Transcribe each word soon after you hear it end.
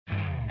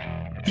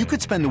You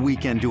could spend the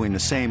weekend doing the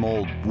same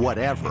old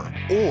whatever,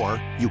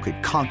 or you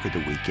could conquer the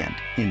weekend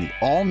in the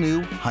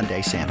all-new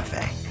Hyundai Santa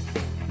Fe.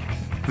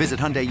 Visit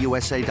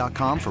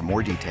HyundaiUSA.com for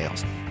more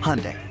details.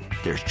 Hyundai,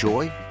 there's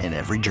joy in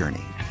every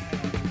journey.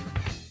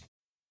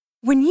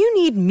 When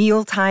you need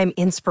mealtime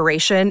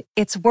inspiration,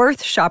 it's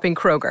worth shopping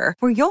Kroger,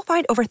 where you'll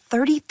find over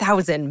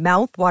 30,000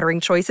 mouth-watering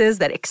choices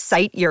that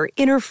excite your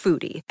inner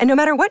foodie. And no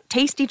matter what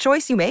tasty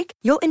choice you make,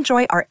 you'll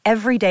enjoy our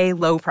everyday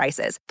low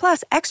prices,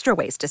 plus extra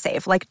ways to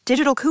save, like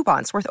digital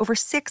coupons worth over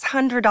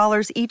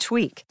 $600 each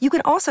week. You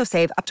can also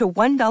save up to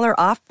 $1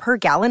 off per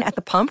gallon at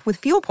the pump with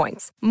fuel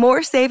points.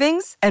 More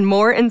savings and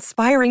more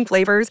inspiring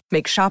flavors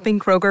make shopping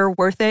Kroger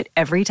worth it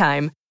every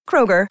time.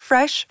 Kroger,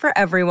 fresh for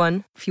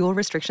everyone. Fuel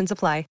restrictions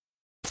apply.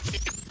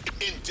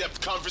 In-depth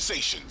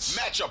conversations,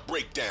 matchup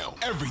breakdown,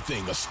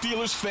 everything a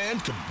Steelers fan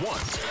could want.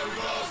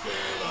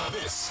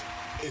 This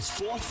is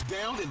Fourth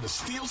Down in the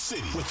Steel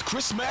City with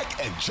Chris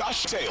Mack and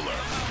Josh Taylor.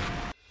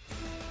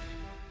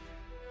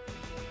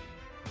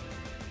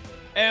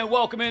 And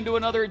welcome into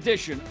another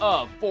edition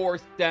of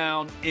Fourth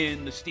Down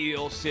in the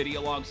Steel City.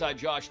 Alongside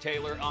Josh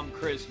Taylor, I'm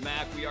Chris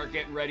Mack. We are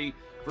getting ready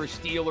for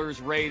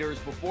Steelers Raiders.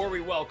 Before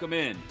we welcome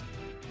in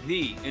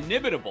the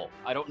inimitable,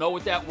 I don't know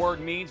what that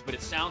word means, but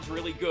it sounds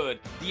really good,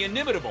 the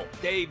inimitable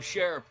Dave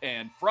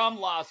Sharapan from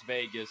Las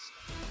Vegas,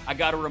 I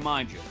got to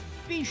remind you,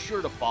 be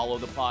sure to follow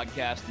the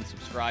podcast and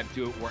subscribe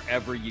to it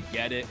wherever you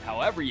get it,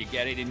 however you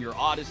get it, in your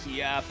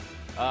Odyssey app,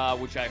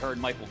 which I heard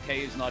Michael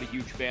K is not a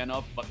huge fan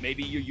of, but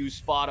maybe you use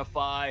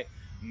Spotify,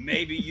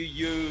 maybe you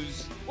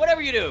use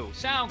whatever you do,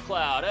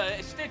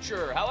 SoundCloud,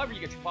 Stitcher, however you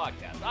get your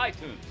podcast,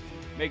 iTunes.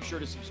 Make sure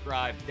to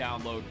subscribe,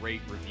 download,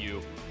 rate,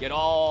 review. Get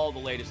all the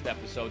latest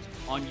episodes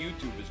on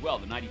YouTube as well,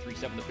 the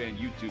 93.7 The Fan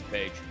YouTube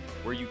page,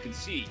 where you can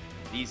see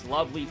these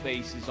lovely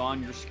faces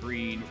on your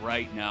screen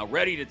right now,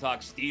 ready to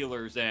talk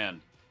Steelers and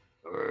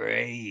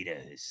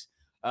Raiders.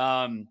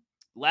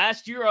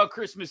 Last year on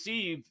Christmas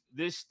Eve,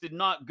 this did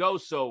not go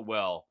so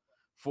well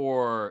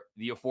for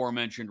the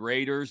aforementioned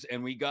Raiders,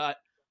 and we got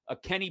a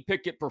Kenny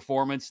Pickett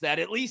performance that,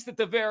 at least at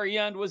the very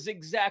end, was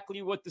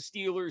exactly what the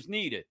Steelers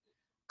needed.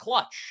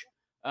 Clutch.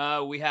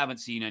 We haven't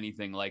seen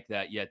anything like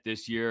that yet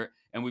this year.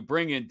 And we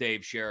bring in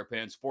Dave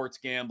Sharapan, sports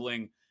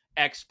gambling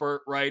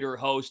expert, writer,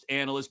 host,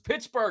 analyst,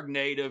 Pittsburgh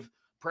native,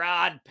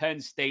 proud Penn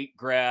State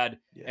grad,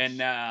 yes,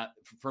 and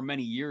for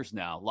many years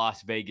now,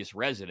 Las Vegas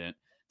resident,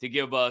 to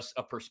give us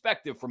a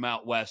perspective from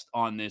out west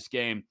on this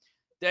game.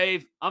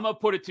 Dave, I'm going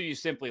to put it to you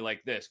simply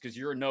like this, because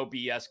you're a no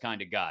BS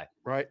kind of guy.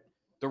 Right.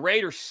 The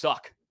Raiders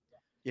suck.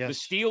 Yes.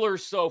 The Steelers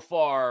so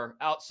far,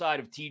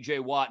 outside of TJ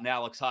Watt and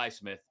Alex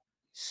Highsmith,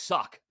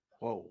 suck.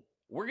 Whoa.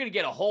 We're going to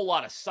get a whole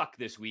lot of suck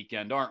this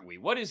weekend, aren't we?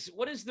 What is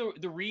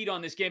the read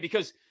on this game?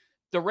 Because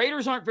the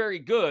Raiders aren't very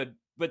good,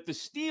 but the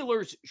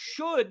Steelers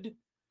should,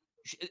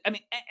 I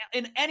mean,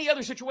 in any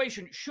other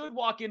situation, should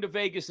walk into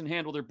Vegas and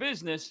handle their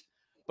business,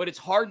 but it's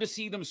hard to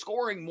see them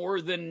scoring more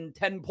than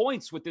 10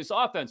 points with this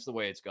offense the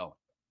way it's going.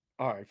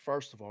 All right,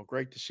 first of all,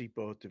 great to see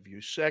both of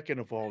you. Second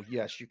of all,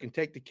 yes, you can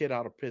take the kid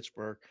out of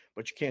Pittsburgh,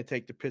 but you can't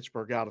take the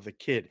Pittsburgh out of the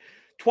kid.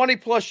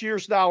 20-plus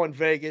years now in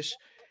Vegas,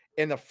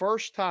 and the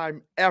first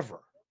time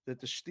ever that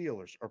the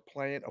Steelers are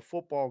playing a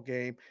football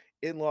game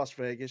in Las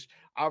Vegas.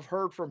 I've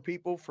heard from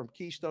people from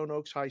Keystone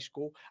Oaks High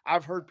School.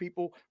 I've heard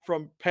people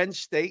from Penn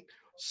State,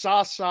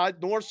 South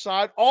Side, North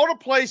Side, all the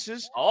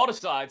places. All the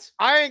sides.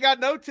 I ain't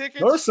got no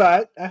tickets. North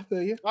Side, I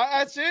feel you.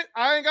 That's it.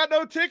 I ain't got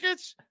no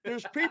tickets.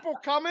 There's people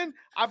coming.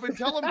 I've been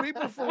telling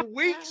people for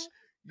weeks,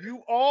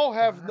 you all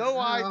have no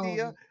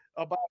idea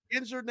about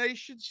Inzer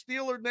Nation,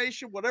 Steeler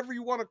Nation, whatever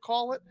you want to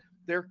call it.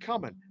 They're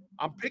coming.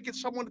 I'm picking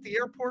someone at the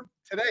airport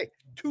today,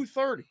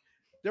 2:30.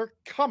 They're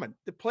coming.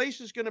 The place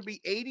is going to be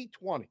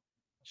 80-20.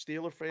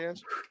 Steeler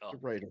fans, the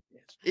Raider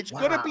fans. It's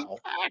going to be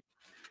packed.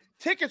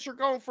 Tickets are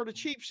going for the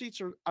cheap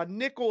seats are a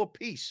nickel a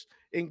piece.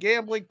 In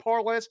gambling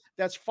parlance,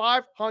 that's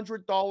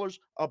 $500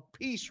 a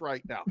piece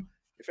right now.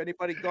 If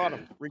anybody got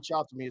them, reach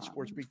out to me at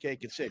Sports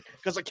BK Consig,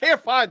 because I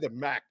can't find them,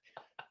 Mac.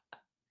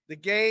 The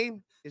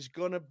game is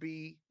going to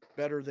be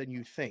better than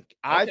you think.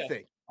 I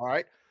think. All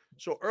right.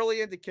 So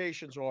early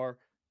indications are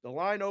the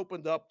line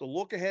opened up, the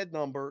look-ahead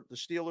number, the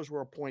Steelers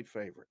were a point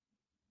favorite,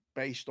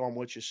 based on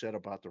what you said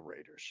about the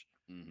Raiders.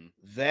 Mm-hmm.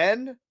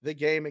 Then the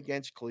game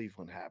against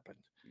Cleveland happened.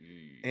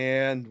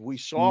 And we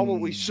saw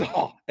what we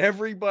saw.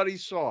 Everybody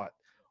saw it.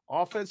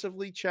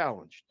 Offensively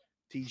challenged.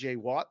 TJ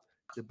Watt,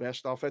 the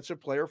best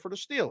offensive player for the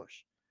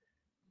Steelers.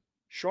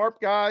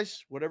 Sharp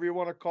guys, whatever you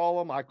want to call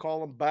them. I call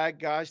them bag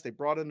guys. They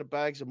brought in the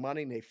bags of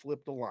money and they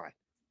flipped the line.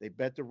 They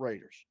bet the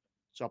Raiders.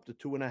 It's up to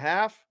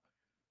 2.5.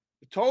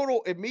 The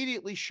total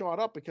immediately shot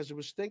up because it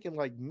was thinking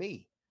like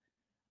me.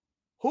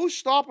 Who's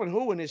stopping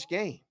who in this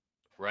game?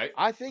 Right.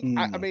 I think,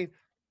 I mean,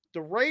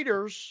 the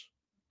Raiders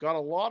got a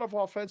lot of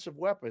offensive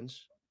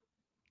weapons.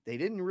 They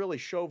didn't really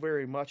show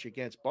very much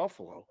against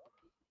Buffalo.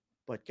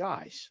 But,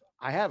 guys,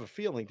 I have a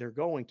feeling they're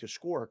going to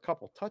score a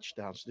couple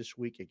touchdowns this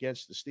week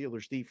against the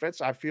Steelers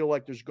defense. I feel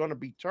like there's going to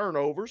be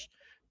turnovers.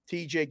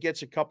 TJ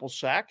gets a couple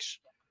sacks,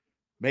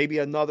 maybe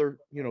another,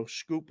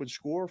 scoop and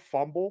score,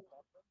 fumble.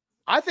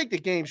 I think the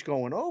game's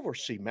going over,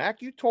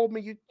 C-Mac. You told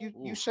me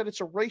you said it's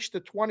a race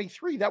to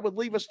 23. That would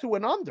leave us to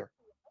an under.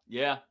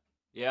 Yeah.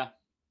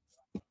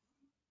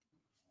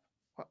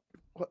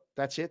 What,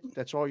 that's it?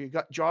 That's all you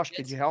got? Josh,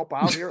 could you help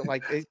out here?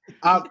 Like,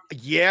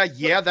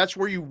 yeah, that's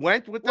where you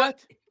went with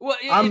that? Well,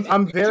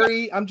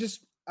 I'm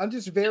just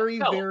very,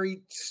 No.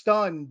 very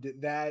stunned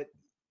that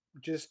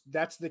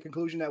that's the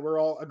conclusion that we're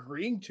all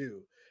agreeing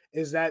to,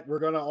 is that we're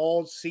going to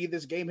all see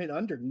this game hit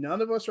under. None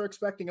of us are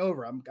expecting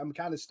over. I'm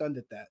kind of stunned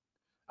at that.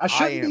 I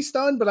shouldn't be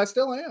stunned, but I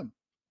still am.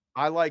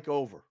 I like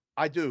over.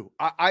 I do.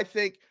 I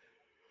think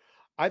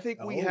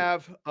we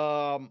have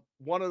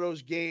one of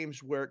those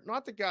games where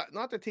not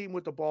the team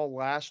with the ball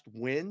last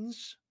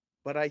wins,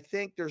 but I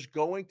think there's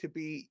going to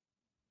be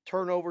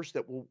turnovers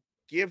that will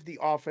give the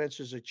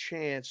offenses a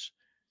chance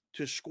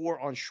to score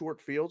on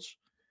short fields.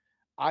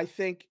 I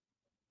think,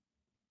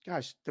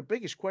 guys, the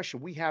biggest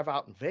question we have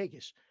out in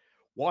Vegas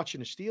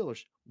watching the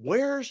Steelers,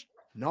 where's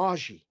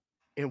Najee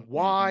and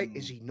why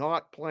is he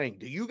not playing?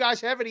 Do you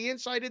guys have any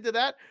insight into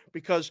that?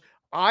 Because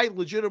I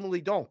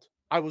legitimately don't.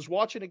 I was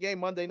watching a game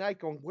Monday night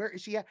going, where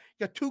is he at?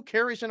 He got 2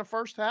 carries in the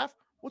first half.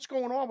 What's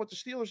going on with the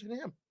Steelers and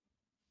him?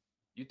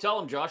 You tell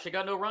them, Josh, they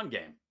got no run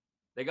game.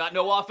 They got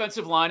no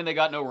offensive line and they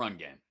got no run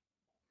game.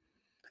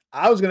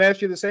 I was going to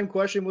ask you the same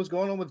question. What's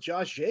going on with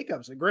Josh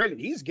Jacobs? And granted,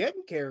 he's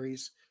getting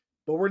carries,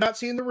 but we're not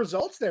seeing the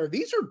results there.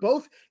 These are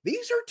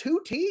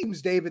 2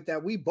 teams, David,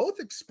 that we both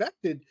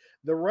expected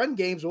the run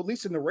games, well, at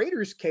least in the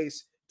Raiders'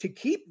 case, to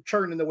keep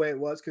churning the way it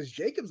was, because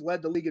Jacobs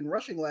led the league in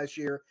rushing last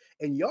year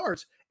in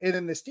yards. And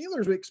then the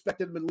Steelers, we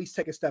expected them to at least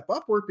take a step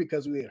upward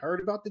because we had heard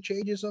about the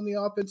changes on the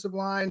offensive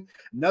line.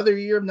 Another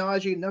year of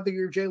Najee, another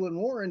year of Jaylen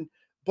Warren.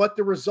 But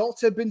the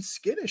results have been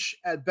skittish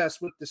at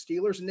best with the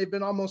Steelers, and they've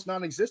been almost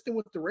non-existent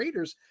with the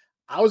Raiders.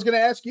 I was going to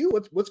ask you,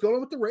 what's going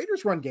on with the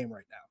Raiders run game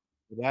right now?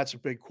 Well, that's a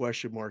big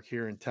question mark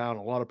here in town.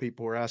 A lot of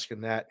people are asking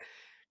that,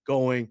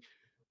 going,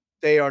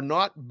 they are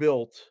not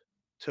built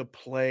to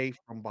play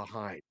from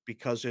behind,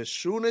 because as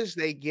soon as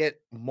they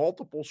get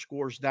multiple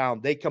scores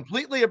down, they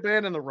completely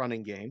abandon the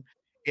running game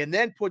and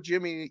then put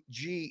Jimmy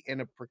G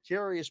in a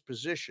precarious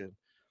position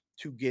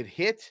to get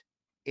hit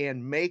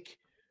and make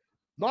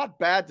not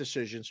bad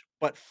decisions,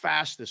 but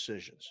fast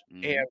decisions.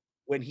 And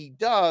when he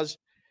does,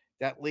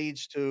 that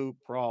leads to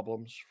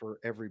problems for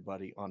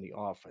everybody on the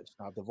offense.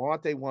 Now,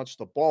 Davante wants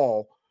the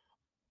ball.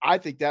 I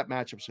think that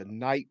matchup's a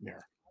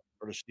nightmare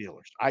for the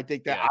Steelers. I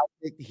think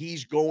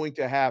he's going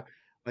to have,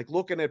 like,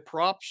 looking at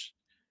props,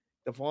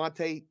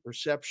 Davante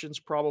receptions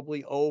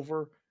probably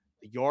over.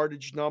 The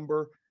yardage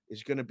number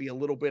is going to be a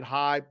little bit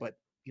high, but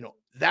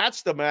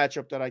that's the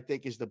matchup that I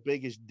think is the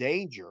biggest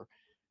danger.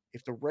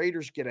 If the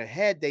Raiders get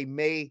ahead, they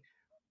may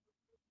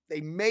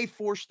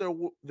force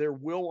their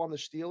will on the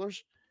Steelers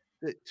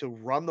to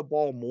run the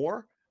ball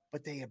more,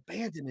 but they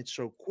abandon it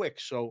so quick.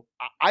 So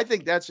I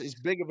think that's as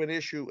big of an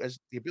issue as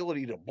the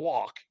ability to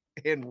block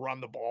and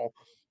run the ball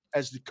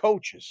as the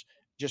coaches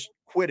just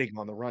quitting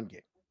on the run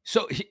game.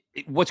 So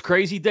what's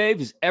crazy, Dave,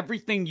 is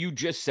everything you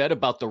just said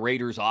about the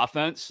Raiders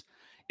offense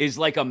is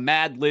like a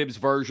Mad Libs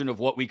version of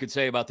what we could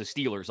say about the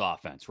Steelers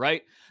offense,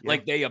 right? Yeah.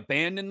 Like, they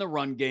abandon the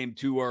run game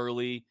too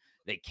early.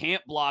 They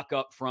can't block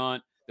up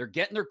front. They're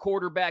getting their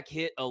quarterback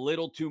hit a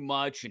little too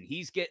much, and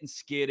he's getting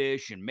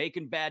skittish and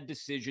making bad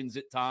decisions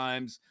at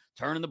times,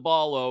 turning the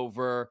ball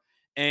over.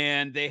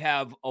 And they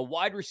have a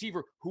wide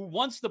receiver who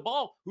wants the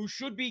ball, who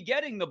should be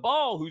getting the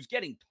ball, who's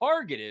getting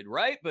targeted,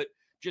 right? But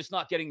just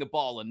not getting the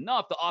ball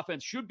enough. The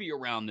offense should be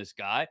around this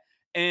guy.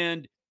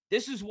 And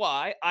this is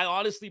why I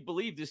honestly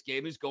believe this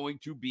game is going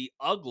to be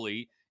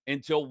ugly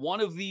until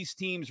one of these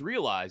teams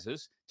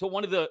realizes, till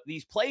one of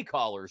these play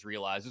callers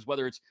realizes,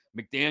 whether it's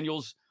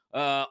McDaniels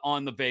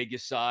on the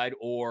Vegas side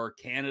or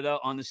Canada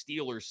on the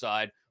Steelers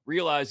side,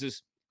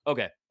 realizes,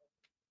 okay,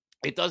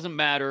 it doesn't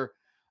matter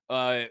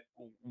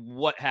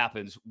what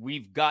happens.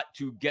 We've got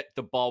to get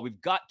the ball.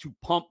 We've got to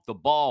pump the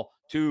ball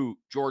to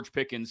George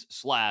Pickens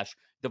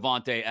 /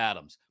 Davante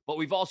Adams. But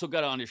we've also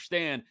got to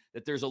understand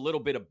that there's a little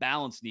bit of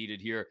balance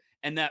needed here,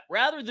 and that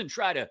rather than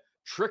try to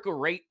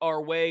trick-or-rate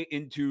our way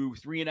into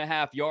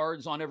 3.5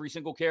 yards on every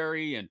single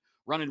carry and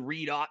running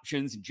read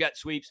options and jet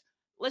sweeps,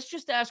 let's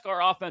just ask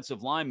our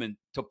offensive linemen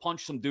to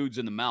punch some dudes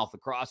in the mouth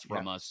across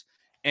from us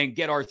and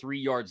get our 3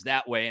 yards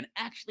that way, and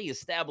actually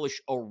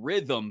establish a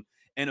rhythm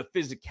and a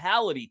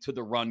physicality to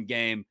the run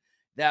game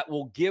that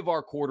will give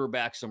our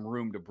quarterback some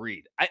room to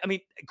breathe. I mean,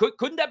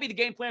 couldn't that be the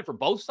game plan for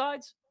both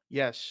sides?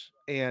 Yes.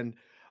 And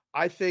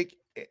I think,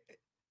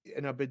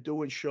 and I've been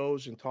doing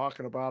shows and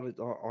talking about it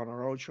on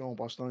our own show on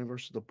Bostonian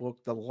versus the Book,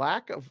 the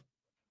lack of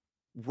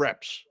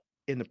reps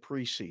in the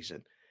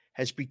preseason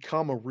has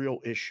become a real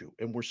issue.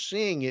 And we're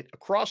seeing it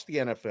across the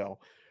NFL.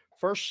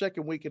 First,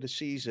 second week of the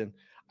season,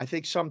 I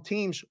think some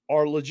teams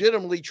are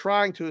legitimately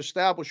trying to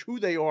establish who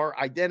they are,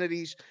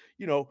 identities.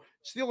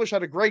 Steelers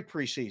had a great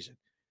preseason.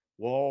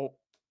 Well,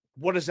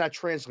 what does that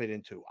translate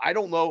into? I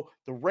don't know.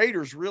 The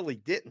Raiders really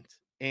didn't.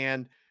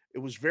 And it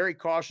was very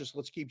cautious.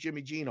 Let's keep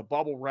Jimmy G in a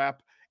bubble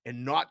wrap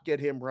and not get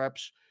him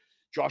reps.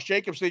 Josh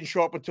Jacobs didn't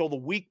show up until the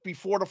week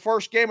before the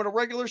first game of the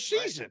regular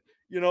season,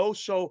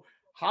 So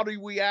how do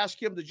we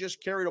ask him to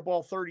just carry the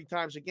ball 30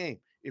 times a game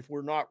if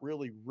we're not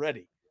really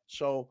ready?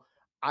 So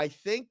I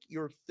think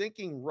you're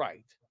thinking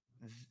right.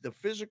 The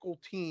physical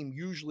team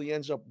usually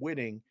ends up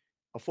winning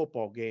a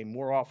football game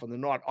more often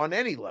than not on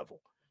any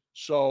level.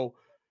 So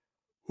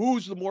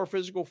who's the more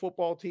physical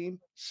football team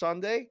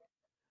Sunday?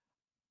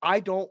 I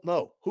don't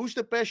know. Who's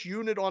the best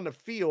unit on the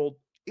field?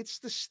 It's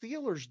the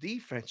Steelers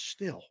defense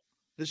still.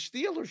 The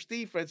Steelers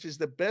defense is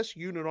the best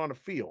unit on the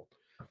field.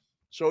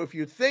 So if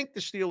you think the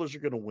Steelers are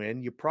going to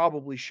win, you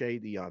probably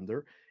shade the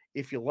under.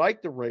 If you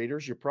like the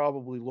Raiders, you're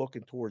probably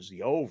looking towards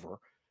the over.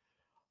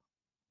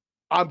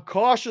 I'm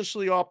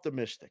cautiously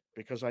optimistic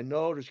because I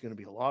know there's going to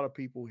be a lot of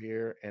people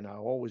here, and I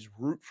always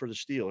root for the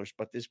Steelers,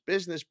 but this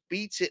business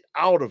beats it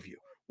out of you.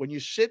 When you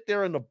sit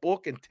there in the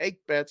book and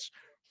take bets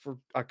for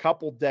a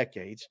couple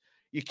decades,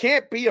 you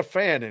can't be a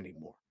fan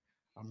anymore.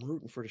 I'm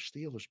rooting for the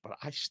Steelers, but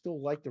I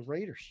still like the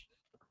Raiders.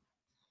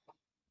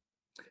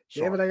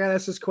 Yeah, but I got to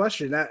ask this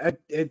question.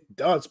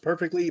 It's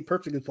perfectly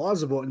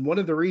plausible. And one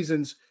of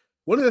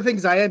the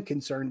things I am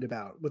concerned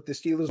about with the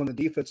Steelers on the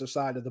defensive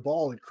side of the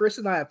ball, and Chris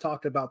and I have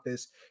talked about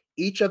this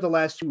each of the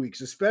last 2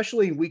 weeks,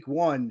 especially in week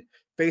one,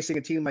 facing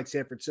a team like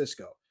San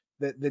Francisco,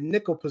 the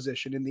nickel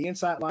position and the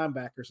inside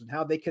linebackers and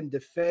how they can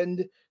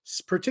defend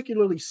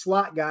particularly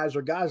slot guys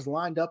or guys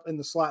lined up in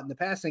the slot in the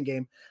passing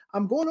game.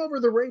 I'm going over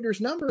the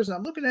Raiders numbers and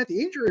I'm looking at the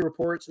injury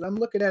reports and I'm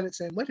looking at it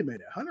saying, wait a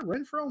minute, Hunter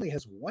Renfrow only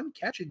has 1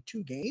 catch in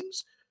 2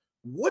 games.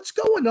 What's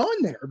going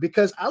on there?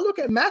 Because I look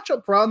at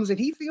matchup problems and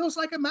he feels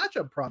like a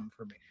matchup problem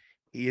for me.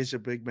 He is a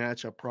big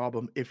matchup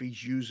problem if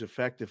he's used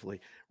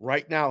effectively.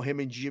 Right now, him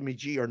and Jimmy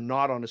G are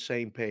not on the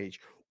same page,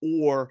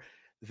 or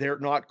they're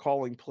not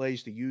calling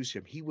plays to use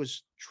him. He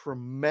was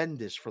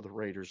tremendous for the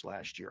Raiders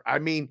last year. I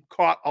mean,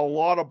 caught a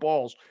lot of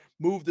balls,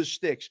 moved the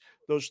sticks.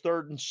 Those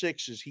 3rd and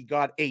 6s, he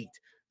got 8.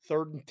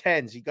 3rd and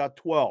 10s, he got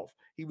 12.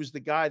 He was the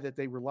guy that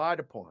they relied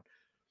upon.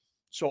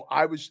 So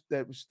I was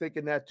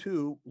thinking that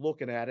too,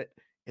 looking at it.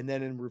 And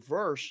then in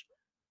reverse,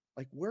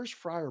 like, where's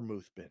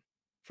Freiermuth been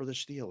for the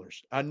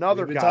Steelers?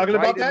 Another guy talking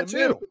right about that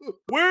too.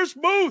 Where's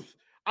Muth?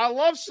 I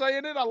love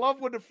saying it. I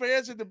love when the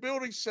fans in the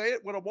building say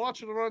it when I'm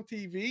watching it on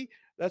TV.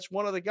 That's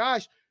one of the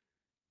guys.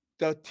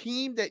 The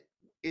team that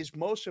is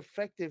most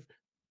effective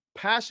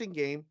passing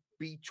game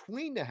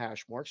between the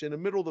hash marks in the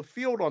middle of the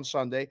field on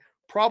Sunday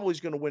probably is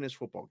going to win his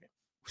football game.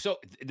 So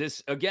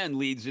this, again,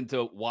 leads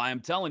into why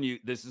I'm telling you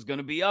this is going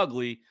to be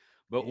ugly,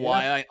 but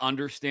why I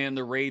understand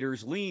the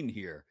Raiders' lean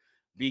here.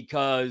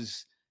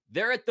 Because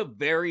they're at the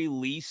very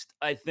least,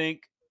 I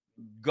think,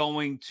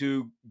 going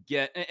to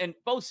get, and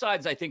both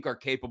sides, I think, are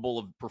capable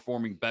of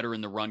performing better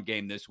in the run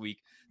game this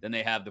week than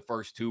they have the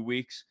first 2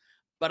 weeks.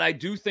 But I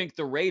do think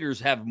the Raiders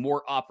have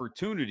more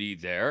opportunity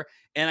there.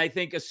 And I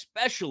think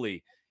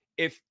especially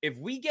if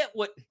we get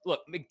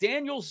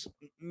McDaniels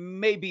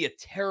may be a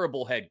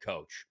terrible head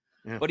coach,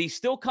 but he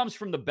still comes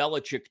from the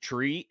Belichick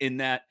tree in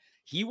that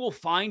he will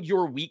find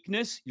your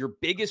weakness, your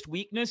biggest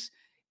weakness,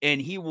 and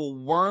he will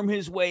worm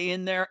his way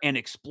in there and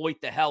exploit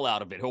the hell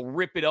out of it. He'll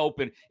rip it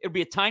open. It'll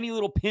be a tiny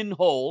little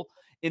pinhole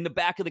in the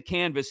back of the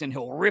canvas, and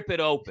he'll rip it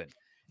open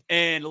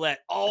and let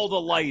all the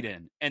light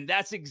in. And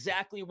that's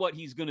exactly what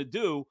he's going to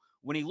do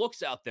when he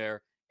looks out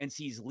there and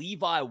sees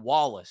Levi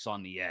Wallace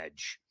on the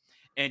edge.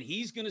 And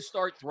he's going to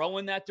start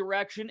throwing that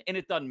direction. And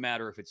it doesn't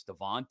matter if it's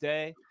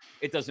Devontae.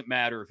 It doesn't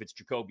matter if it's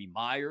Jacoby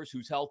Myers,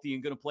 who's healthy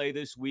and going to play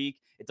this week.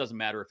 It doesn't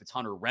matter if it's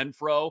Hunter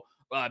Renfrow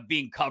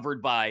being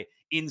covered by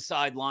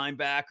inside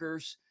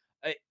linebackers.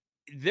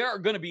 There are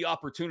going to be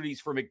opportunities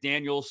for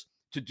McDaniels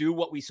to do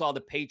what we saw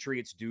the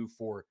Patriots do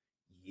for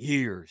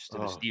years to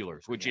the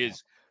Steelers, which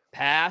is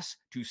pass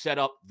to set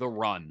up the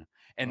run.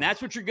 And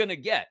that's what you're going to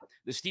get.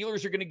 The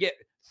Steelers are going to get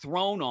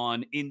thrown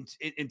on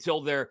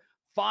until they're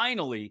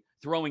finally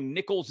throwing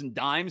nickels and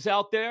dimes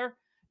out there.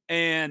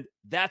 And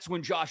that's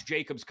when Josh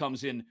Jacobs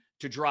comes in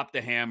to drop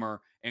the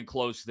hammer and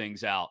close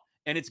things out.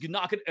 And it's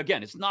not going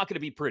to, it's not going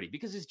to be pretty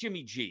because it's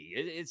Jimmy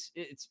G.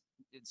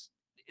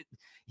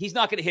 He's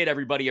not going to hit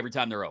everybody every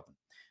time they're open.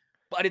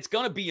 But it's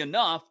going to be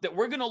enough that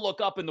we're going to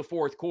look up in the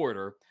fourth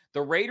quarter.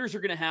 The Raiders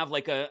are going to have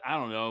like a,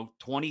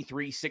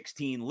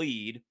 23-16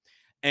 lead.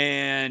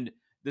 And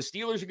the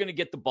Steelers are going to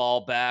get the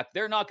ball back.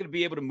 They're not going to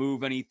be able to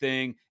move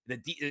anything.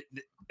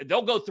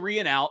 They'll go 3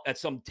 and out at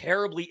some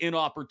terribly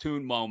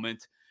inopportune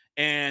moment.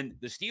 And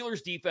the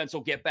Steelers defense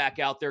will get back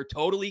out there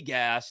totally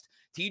gassed.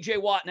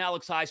 TJ Watt and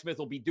Alex Highsmith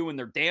will be doing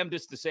their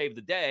damnedest to save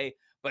the day,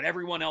 but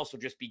everyone else will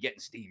just be getting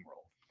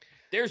steamrolled.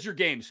 There's your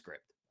game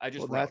script.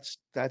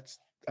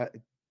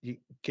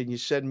 Can you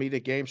send me the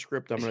game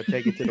script? I'm going to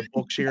take it to the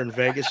books here in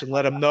Vegas and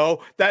let them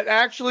know that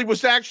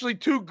was actually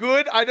too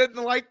good. I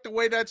didn't like the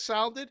way that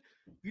sounded.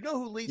 You know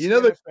who leads the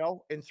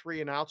NFL in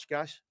 3 and outs,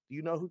 guys? Do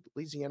you know who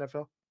leads the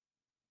NFL?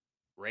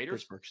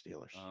 Raiders? Pittsburgh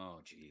Steelers.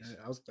 Oh, geez.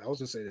 I was going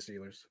to say the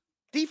Steelers.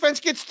 Defense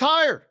gets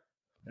tired.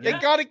 They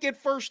got to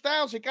get first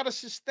downs. They got to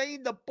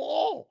sustain the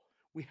ball.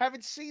 We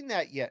haven't seen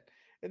that yet.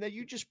 And then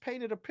you just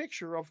painted a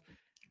picture of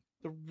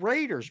the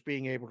Raiders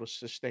being able to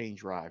sustain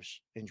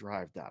drives and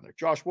drive down there.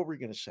 Josh, what were you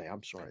going to say?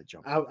 I'm sorry, I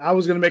jumped. I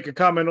was going to make a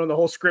comment on the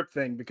whole script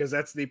thing because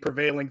that's the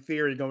prevailing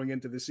theory going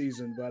into the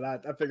season, but I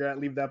figured I'd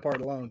leave that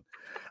part alone.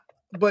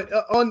 But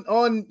on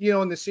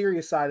on the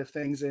serious side of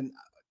things, and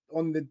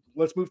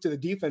let's move to the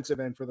defensive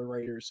end for the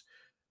Raiders.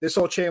 This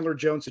whole Chandler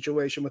Jones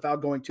situation,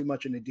 without going too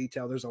much into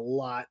detail, there's a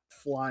lot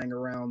flying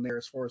around there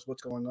as far as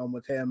what's going on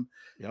with him.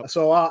 Yep.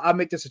 So I'll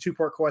make this a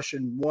two-part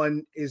question.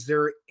 One, is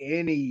there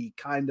any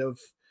kind of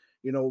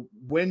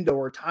window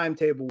or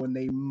timetable when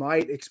they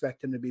might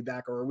expect him to be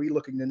back, or are we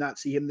looking to not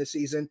see him this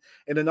season?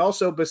 And then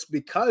also,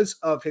 because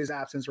of his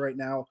absence right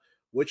now,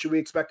 what should we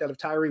expect out of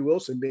Tyree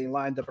Wilson being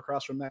lined up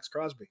across from Max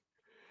Crosby?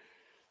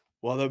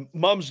 Well, the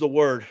mum's the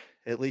word,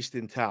 at least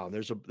in town.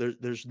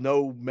 There's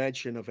no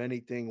mention of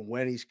anything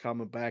when he's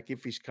coming back,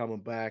 if he's coming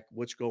back,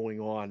 what's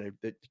going on.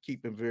 They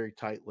keep him very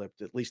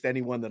tight-lipped. At least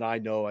anyone that I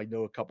know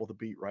a couple of the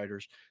beat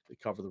writers that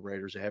cover the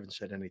Raiders. They haven't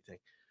said anything.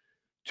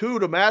 Two,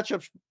 the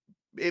matchups,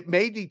 it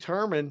may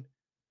determine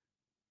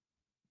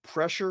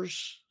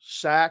pressures,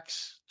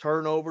 sacks,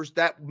 turnovers.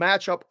 That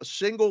matchup, a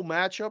single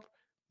matchup,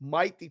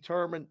 might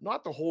determine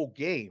not the whole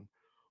game,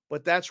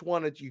 but that's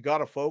one that you got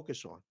to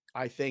focus on,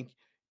 I think.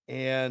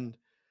 And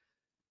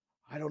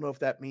I don't know if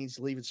that means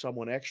leaving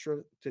someone extra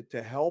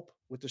to help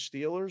with the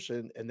Steelers,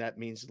 and that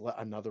means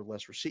another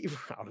less receiver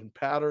out in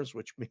patterns,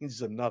 which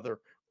means another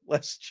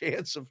less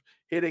chance of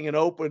hitting an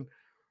open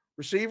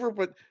receiver.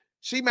 But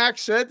C-Mac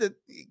said that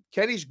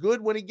Kenny's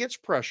good when he gets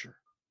pressure.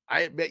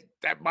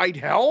 That might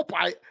help.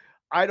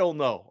 I don't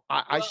know.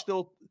 I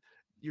still,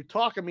 you're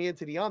talking me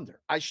into the under.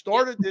 I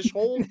started this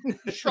whole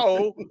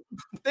show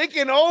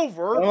thinking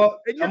over,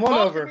 and you're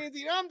talking me into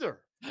the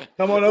under.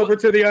 Come on over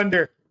to the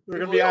under. We're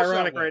going to be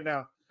ironic right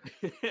now.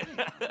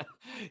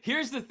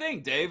 Here's the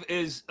thing, Dave,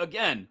 is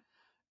again,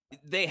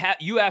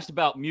 you asked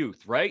about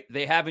Muth, right?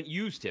 They haven't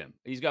used him.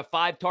 He's got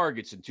 5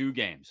 targets in 2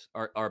 games.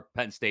 Our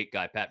Penn State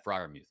guy, Pat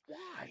Freiermuth.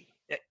 Why?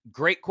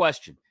 Great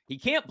question. He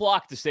can't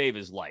block to save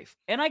his life.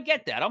 And I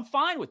get that. I'm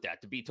fine with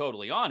that, to be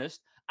totally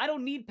honest. I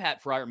don't need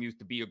Pat Freiermuth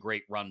to be a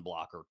great run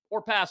blocker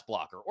or pass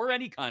blocker or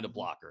any kind of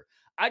blocker.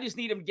 I just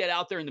need him to get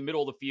out there in the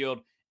middle of the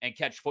field and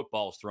catch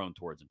footballs thrown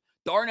towards him.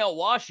 Darnell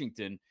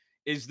Washington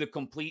is the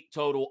complete,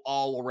 total,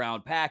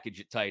 all-around package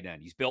at tight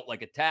end. He's built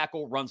like a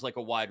tackle, runs like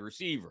a wide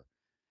receiver.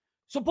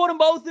 So put them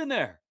both in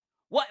there.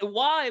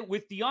 Why,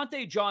 with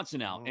Deontay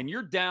Johnson out, and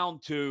you're down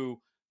to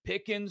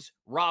Pickens,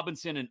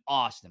 Robinson, and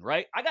Austin,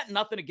 right? I got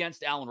nothing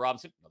against Allen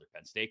Robinson, another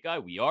Penn State guy,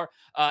 we are,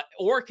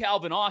 or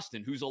Calvin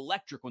Austin, who's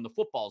electric when the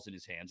football's in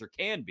his hands, or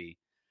can be.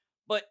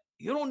 But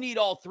you don't need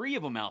all 3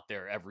 of them out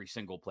there every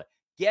single play.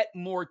 Get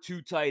more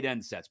 2 tight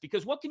end sets,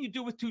 because what can you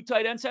do with 2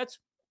 tight end sets?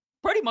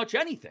 Pretty much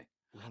anything.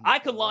 I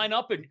could line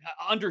up in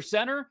under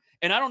center,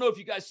 and I don't know if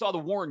you guys saw the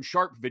Warren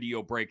Sharp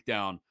video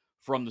breakdown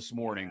from this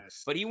morning,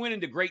 but he went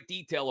into great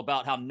detail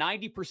about how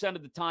 90%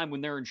 of the time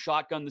when they're in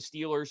shotgun, the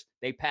Steelers,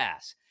 they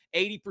pass.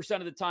 80%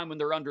 of the time when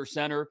they're under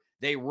center,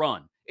 they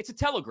run. It's a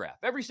telegraph.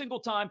 Every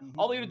single time,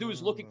 all they got to do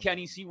is look at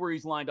Kenny, see where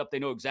he's lined up. They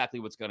know exactly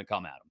what's going to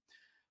come at him.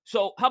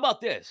 So how about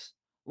this?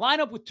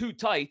 Line up with 2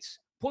 tights,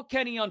 put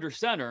Kenny under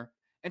center,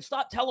 and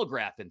stop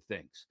telegraphing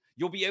things.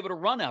 You'll be able to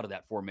run out of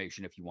that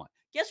formation if you want.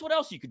 Guess what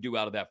else you could do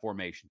out of that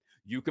formation?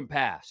 You can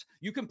pass.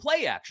 You can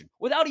play action.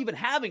 Without even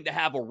having to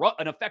have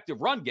an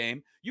effective run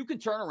game, you can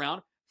turn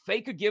around,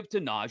 fake a give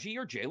to Najee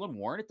or Jaylen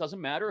Warren. It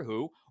doesn't matter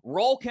who.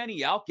 Roll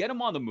Kenny out. Get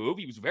him on the move.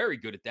 He was very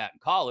good at that in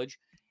college.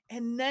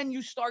 And then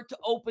you start to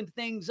open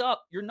things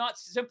up. You're not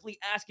simply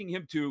asking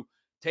him to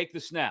take the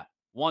snap,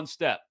 1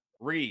 step,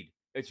 read.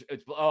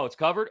 It's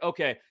covered?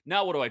 Okay,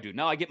 now what do I do?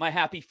 Now I get my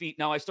happy feet.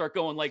 Now I start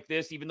going like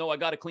this, even though I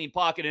got a clean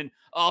pocket, and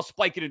I'll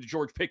spike it into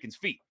George Pickens'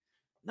 feet.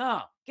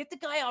 No, get the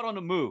guy out on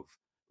the move.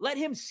 Let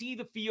him see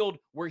the field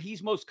where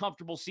he's most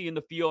comfortable seeing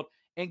the field,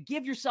 and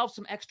give yourself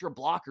some extra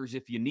blockers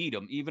if you need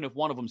them, even if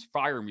one of them's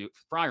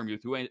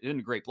Freiermuth, who isn't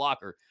a great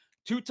blocker.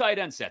 2 tight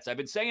end sets. I've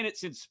been saying it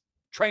since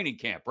training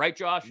camp, right,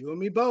 Josh? You and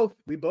me both.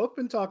 We both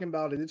been talking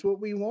about it. It's what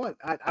we want.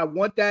 I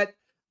want that.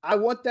 I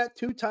want that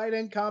 2 tight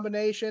end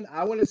combination.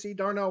 I want to see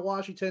Darnell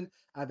Washington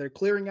either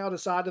clearing out a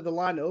side of the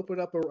line to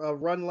open up a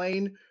run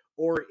lane,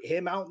 or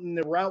him out in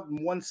the route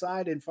on one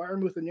side and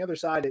Freiermuth on the other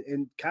side,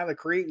 and kind of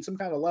creating some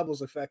kind of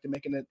levels effect and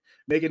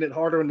making it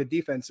harder on the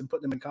defense and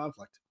putting them in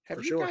conflict.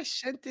 Have you guys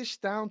sent this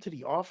down to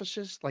the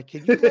offices? Like,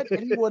 can you let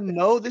anyone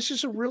know this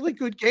is a really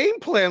good game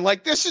plan?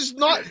 Like, this is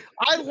not –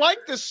 I like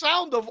the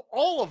sound of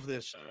all of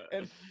this.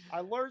 And I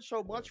learned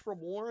so much from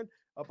Warren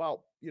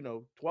about,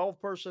 12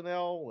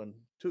 personnel and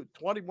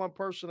 21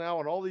 personnel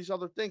and all these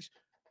other things.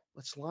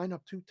 Let's line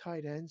up 2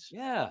 tight ends,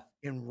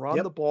 and run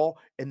the ball.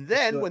 And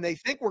then when they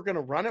think we're going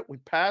to run it, we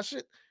pass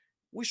it,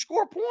 we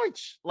score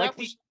points. Like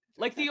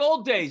the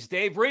old days,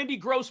 Dave. Randy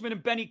Grossman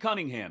and Benny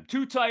Cunningham,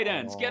 2 tight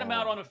ends. Get them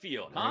out on the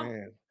field, huh?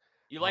 Man.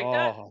 You like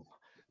that?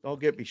 Don't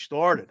get me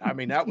started. I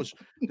mean, that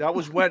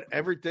was when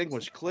everything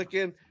was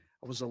clicking.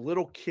 I was a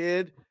little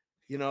kid,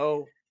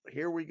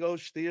 here we go,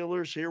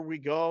 Steelers, here we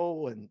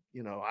go. And,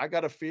 I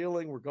got a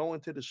feeling we're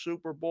going to the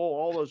Super Bowl,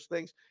 all those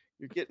things.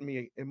 You're getting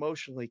me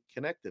emotionally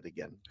connected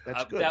again.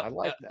 That's good. That, I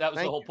like that. That was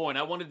Thank the whole you. point.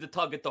 I wanted to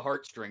tug at the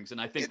heartstrings,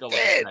 and I think You that was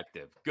did.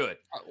 effective. Good.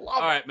 I love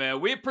All it. right,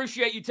 man. We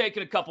appreciate you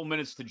taking a couple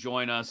minutes to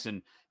join us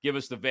and give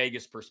us the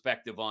Vegas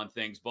perspective on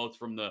things, both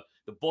from the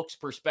books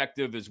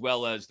perspective as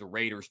well as the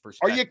Raiders Are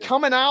perspective. you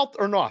coming out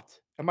or not?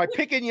 Am I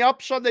picking you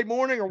up Sunday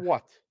morning or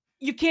what?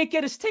 You can't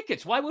get us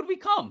tickets. Why would we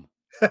come?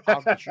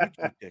 I'll get you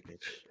 2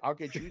 tickets. I'll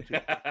get you 2.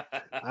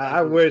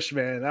 I wish,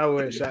 man. I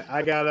wish.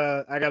 I got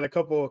a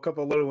couple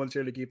little ones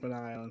here to keep an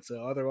eye on.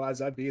 So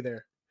otherwise, I'd be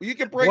there. You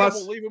can bring them.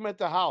 We'll leave them at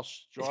the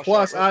house, Josh.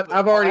 Plus,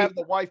 I've already have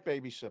the wife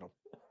babysit them.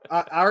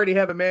 I already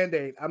have a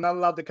mandate. I'm not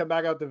allowed to come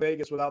back out to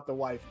Vegas without the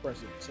wife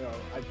present. So,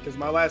 because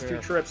my last 2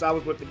 trips, I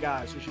was with the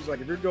guys. So she's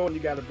like, if you're going, you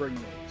got to bring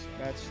me.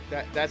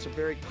 So. That's a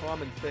very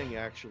common thing,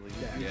 actually.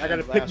 Yeah. I got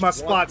to pick my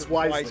spots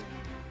wisely.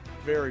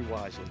 Very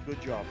wisely.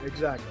 Good job.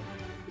 Exactly.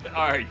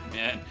 All right,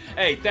 man.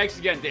 Hey, thanks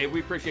again, Dave.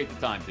 We appreciate the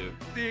time, dude.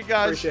 See you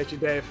guys. Appreciate you,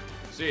 Dave.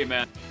 See you,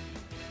 man.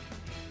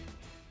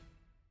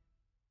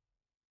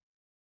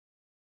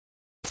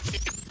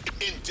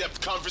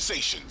 In-depth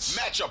conversations,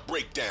 matchup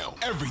breakdown,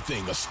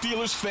 everything a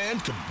Steelers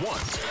fan could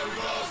want.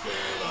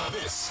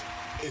 This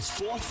is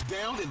 4th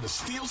Down in the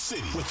Steel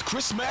City with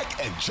Chris Mack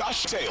and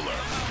Josh Taylor.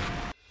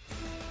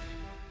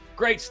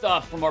 Great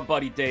stuff from our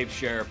buddy Dave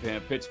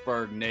Sherapan,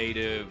 Pittsburgh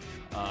native,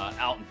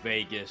 out in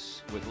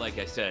Vegas with, like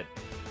I said,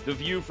 the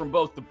view from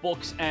both the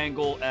books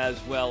angle as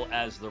well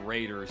as the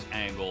Raiders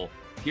angle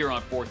here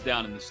on 4th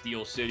Down in the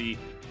Steel City.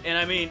 And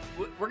I mean,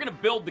 we're going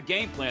to build the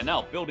game plan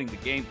now. Building the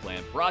game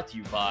plan brought to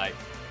you by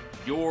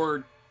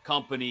your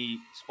company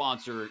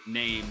sponsor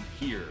name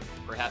here.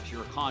 Perhaps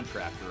you're a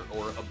contractor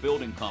or a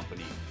building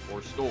company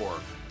or store.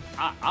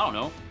 I don't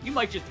know. You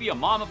might just be a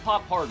mom and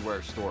pop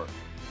hardware store.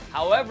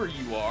 However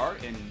you are,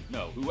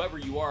 whoever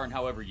you are and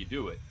however you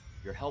do it,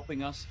 you're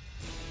helping us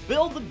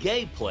build the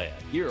game plan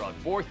here on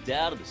 4th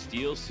Down in the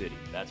Steel City.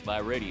 That's my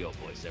radio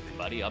voice,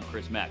 everybody. I'm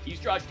Chris Mack. He's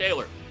Josh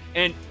Taylor.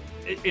 And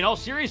in all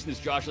seriousness,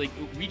 Josh, like,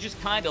 we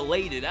just kind of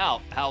laid it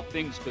out how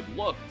things could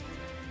look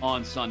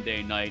on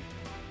Sunday night.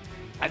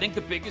 I think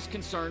the biggest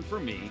concern for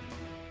me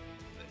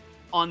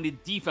on the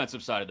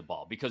defensive side of the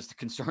ball, because the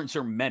concerns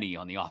are many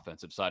on the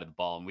offensive side of the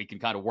ball, and we can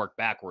kind of work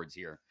backwards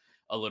here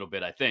a little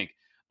bit, I think.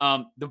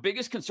 The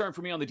biggest concern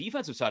for me on the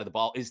defensive side of the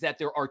ball is that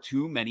there are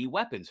too many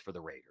weapons for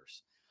the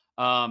Raiders.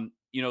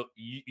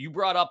 You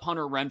brought up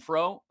Hunter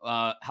Renfrow,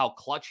 how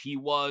clutch he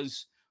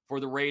was for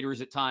the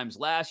Raiders at times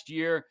last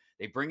year.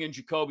 They bring in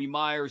Jacoby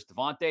Myers,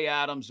 Devontae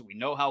Adams. We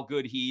know how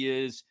good he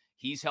is.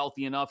 He's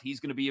healthy enough. He's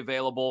going to be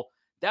available.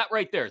 That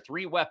right there,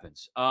 3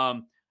 weapons. I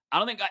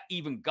don't think I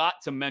even got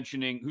to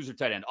mentioning who's their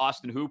tight end,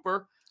 Austin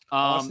Hooper.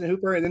 Austin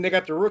Hooper, and then they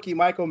got the rookie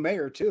Michael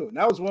Mayer too. And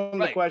that was one of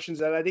the questions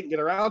that I didn't get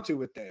around to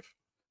with Dave.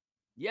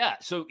 Yeah,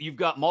 so you've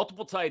got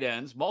multiple tight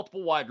ends,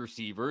 multiple wide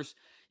receivers.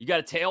 You got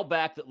a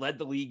tailback that led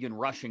the league in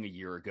rushing a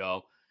year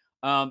ago.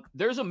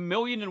 There's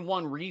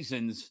 1,000,001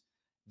 reasons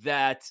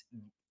that,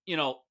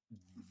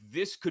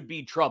 this could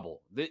be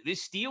trouble.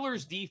 This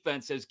Steelers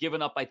defense has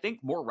given up, I think,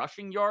 more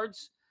rushing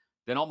yards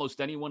than almost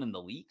anyone in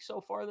the league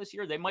so far this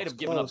year. They might have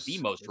given up the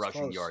most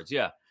rushing yards.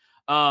 Yeah.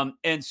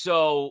 And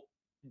so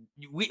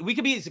we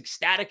could be as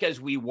ecstatic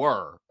as we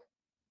were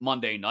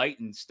Monday night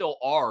and still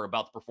are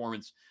about the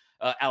performance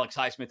Alex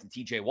Highsmith and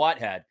TJ Watt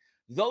had.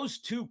 Those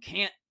 2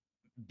 can't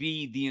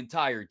be the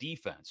entire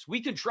defense.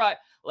 We can try,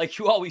 like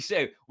you always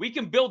say, we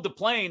can build the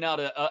plane out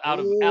of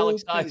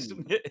Alex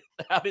Highsmith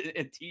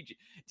and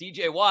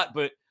TJ Watt,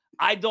 but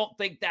I don't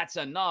think that's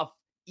enough,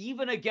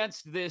 even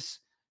against this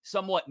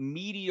somewhat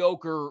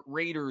mediocre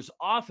Raiders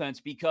offense,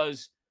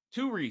 because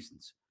 2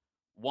 reasons.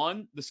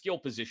 1, the skill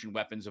position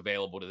weapons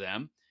available to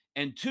them,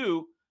 and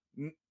 2,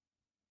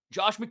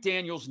 Josh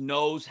McDaniels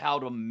knows how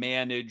to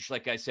manage,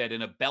 like I said,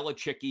 in a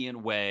Belichickian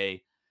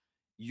way,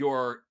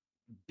 your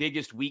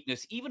biggest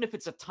weakness, even if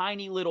it's a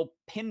tiny little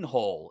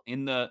pinhole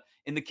in the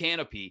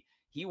canopy.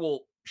 He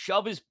will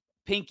shove his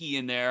pinky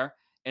in there,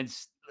 and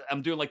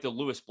I'm doing like the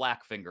Lewis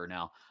Black finger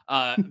now.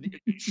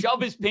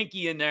 Shove his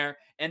pinky in there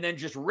and then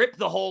just rip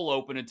the hole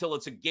open until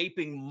it's a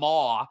gaping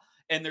maw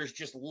and there's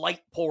just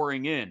light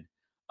pouring in.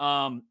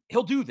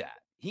 He'll do that.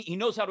 He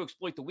knows how to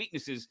exploit the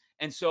weaknesses.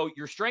 And so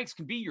your strengths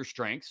can be your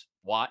strengths,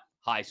 Watt,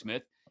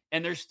 Highsmith,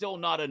 and there's still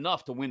not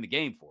enough to win the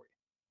game for you.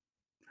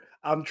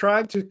 I'm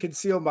trying to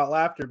conceal my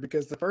laughter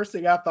because the first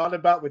thing I thought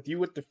about with you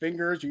with the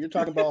fingers, you're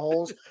talking about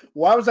holes.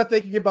 Why was I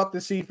thinking about the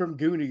scene from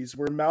Goonies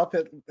where Mouth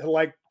had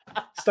like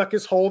stuck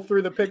his hole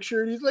through the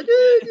picture and he's like,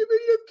 hey, give me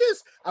a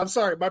kiss. I'm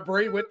sorry. My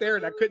brain went there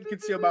and I couldn't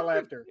conceal my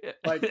laughter.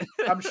 Like,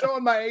 I'm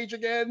showing my age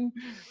again.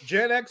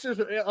 Gen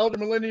Xers, elder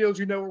millennials,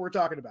 you know what we're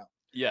talking about.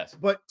 Yes.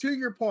 But to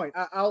your point,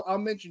 I'll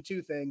mention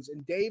 2 things,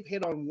 and Dave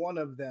hit on one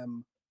of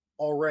them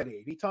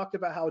already. He talked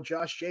about how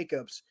Josh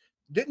Jacobs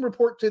didn't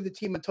report to the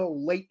team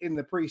until late in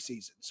the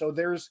preseason. So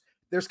there's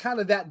kind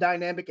of that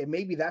dynamic, and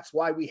maybe that's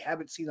why we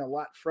haven't seen a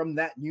lot from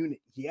that unit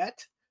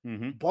yet.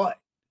 Mm-hmm. But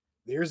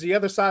there's the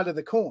other side of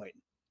the coin.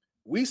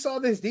 We saw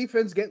this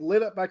defense get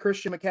lit up by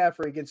Christian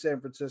McCaffrey against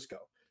San Francisco.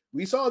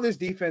 we saw this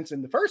defense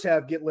in the first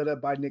half get lit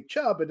up by Nick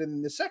Chubb, and then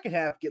in the second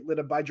half get lit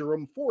up by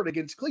Jerome Ford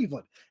against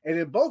Cleveland. And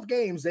in both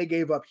games, they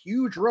gave up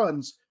huge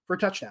runs for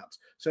touchdowns.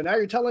 So now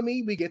you're telling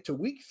me we get to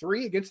week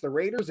 3 against the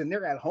Raiders and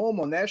they're at home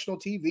on national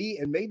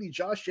TV, and maybe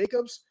Josh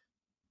Jacobs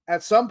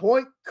at some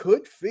point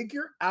could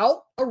figure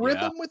out a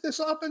rhythm with this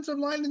offensive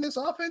line and this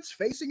offense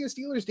facing a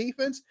Steelers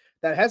defense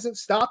that hasn't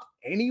stopped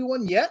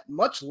anyone yet,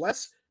 much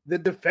less the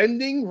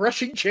defending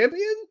rushing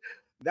champion.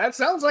 That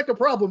sounds like a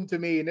problem to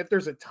me. And if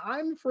there's a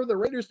time for the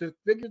Raiders to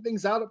figure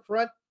things out up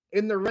front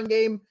in the run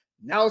game,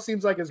 now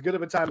seems like as good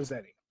of a time as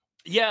any.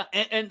 Yeah,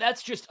 and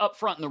that's just up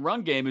front in the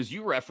run game, as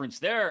you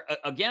referenced there.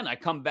 Again, I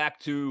come back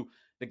to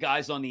the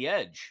guys on the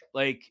edge,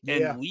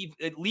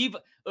 leave.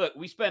 Look,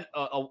 we spent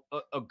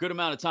a good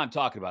amount of time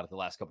talking about it the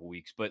last couple of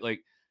weeks, but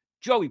like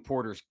Joey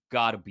Porter's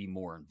got to be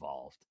more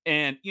involved.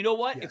 And you know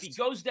what? Yes. If he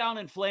goes down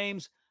in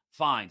flames,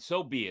 fine,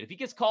 so be it. If he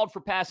gets called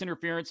for pass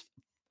interference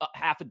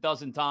half a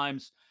dozen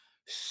times,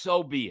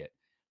 so be it.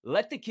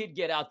 Let the kid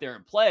get out there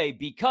and play,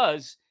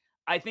 because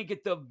I think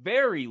at the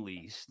very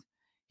least,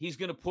 he's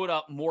going to put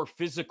up more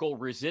physical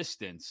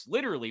resistance,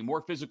 literally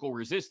more physical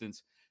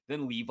resistance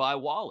than Levi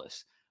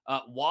Wallace.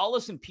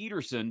 Wallace and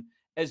Peterson,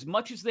 as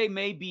much as they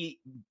may be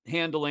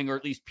handling, or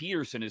at least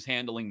Peterson is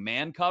handling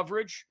man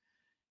coverage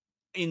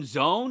in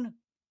zone,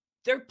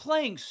 they're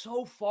playing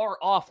so far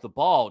off the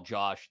ball,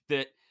 Josh,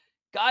 that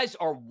guys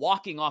are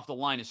walking off the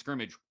line of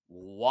scrimmage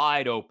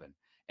wide open.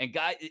 And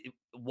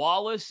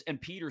Wallace and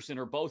Peterson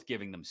are both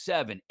giving them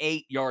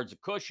 7-8 yards of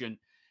cushion.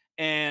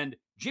 And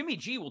Jimmy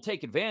G will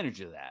take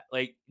advantage of that.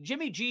 Like,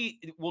 Jimmy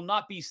G will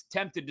not be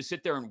tempted to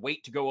sit there and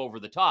wait to go over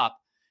the top.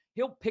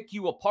 He'll pick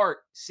you apart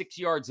 6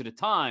 yards at a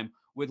time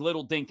with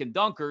little dink and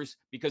dunkers,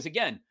 because,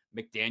 again,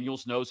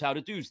 McDaniels knows how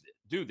to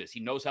do this. He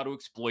knows how to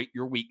exploit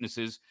your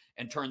weaknesses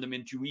and turn them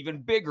into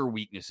even bigger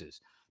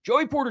weaknesses.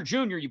 Joey Porter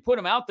Jr., you put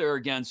him out there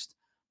against,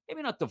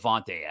 maybe not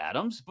Devontae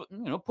Adams, but,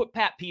 put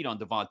Pat Pete on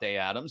Devontae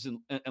Adams and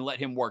let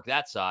him work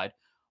that side.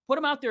 Put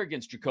him out there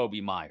against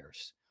Jacoby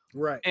Myers.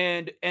 Right.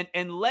 And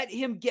let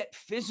him get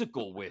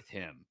physical with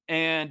him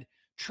and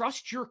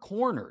trust your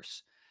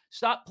corners.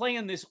 Stop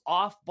playing this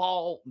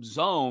off-ball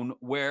zone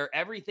where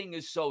everything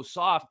is so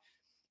soft.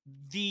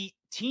 The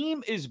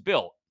team is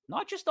built,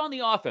 not just on the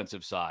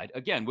offensive side,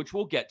 again, which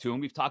we'll get to,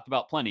 and we've talked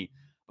about plenty,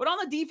 but on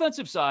the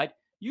defensive side,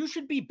 you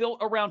should be built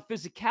around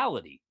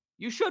physicality.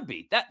 You should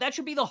be. That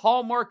should be the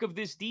hallmark of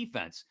this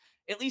defense.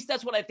 At least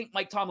that's what I think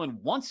Mike Tomlin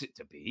wants it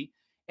to be.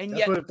 And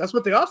that's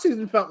what the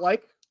offseason felt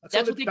like.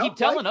 That's what they keep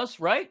telling us,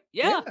 right?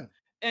 Yeah.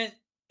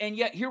 And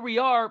yet here we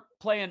are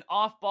playing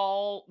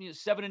off-ball,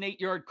 7 and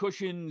 8 yard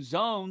cushion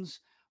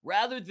zones,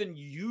 rather than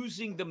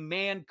using the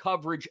man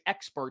coverage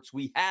experts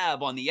we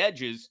have on the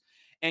edges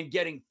and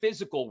getting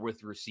physical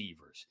with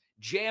receivers,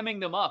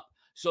 jamming them up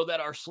so that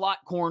our slot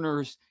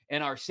corners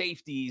and our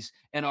safeties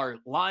and our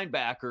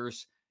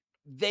linebackers,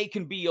 they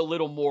can be a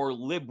little more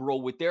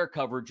liberal with their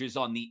coverages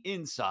on the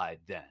inside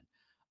then.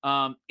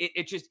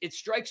 It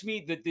strikes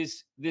me that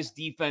this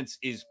defense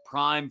is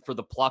primed for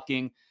the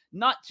plucking,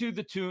 not to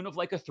the tune of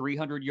like a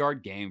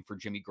 300-yard game for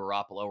Jimmy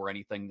Garoppolo or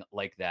anything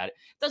like that. It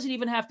doesn't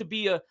even have to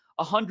be a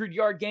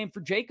 100-yard game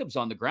for Jacobs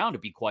on the ground, to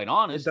be quite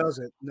honest. It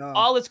doesn't. No.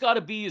 All it's got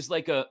to be is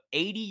like a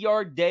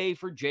 80-yard day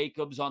for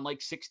Jacobs on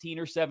like 16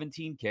 or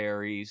 17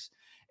 carries,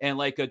 and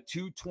like a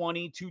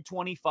 220,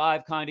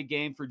 225 kind of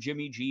game for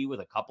Jimmy G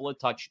with a couple of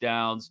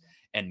touchdowns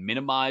and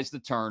minimize the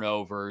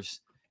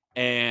turnovers.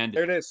 And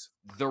there it is.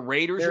 The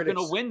Raiders are going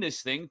to win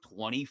this thing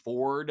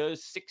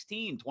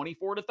 24-16,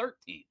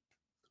 24-13.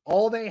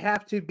 All they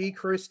have to be,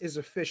 Chris, is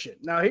efficient.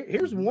 Now,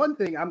 here's one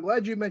thing. I'm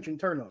glad you mentioned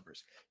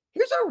turnovers.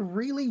 Here's a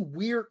really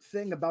weird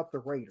thing about the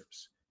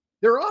Raiders.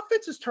 Their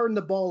offense has turned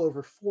the ball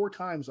over 4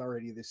 times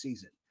already this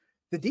season.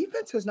 The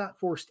defense has not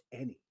forced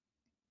any.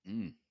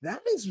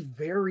 That is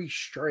very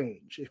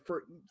strange.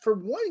 For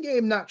one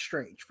game, not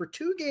strange. For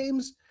 2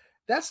 games,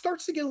 that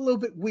starts to get a little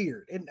bit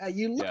weird. And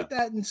you look at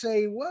that and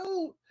say,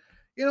 well,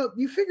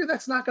 you figure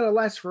that's not going to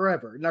last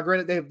forever. Now,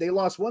 granted, they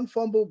lost 1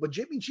 fumble, but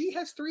Jimmy G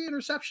has 3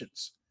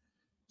 interceptions.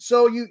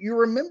 So you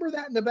remember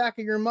that in the back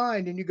of your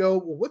mind, and you go,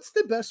 well, what's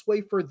the best way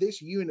for this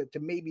unit to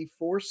maybe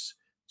force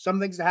some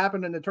things to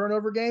happen in the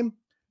turnover game?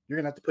 You're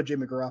going to have to put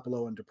Jimmy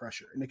Garoppolo under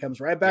pressure. And it comes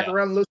right back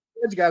around to those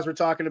edge guys we're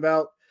talking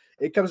about.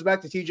 It comes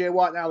back to TJ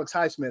Watt and Alex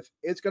Highsmith.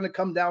 It's going to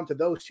come down to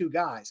those 2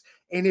 guys.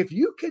 And if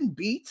you can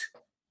beat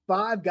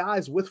 5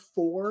 guys with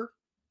 4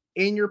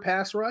 in your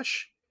pass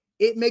rush,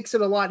 it makes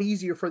it a lot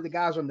easier for the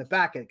guys on the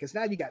back end, because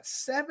now you got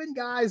 7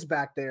 guys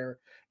back there.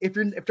 If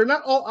they're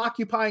not all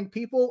occupying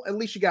people, at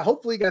least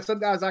hopefully you got some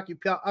guys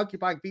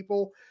occupying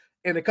people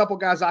and a couple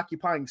guys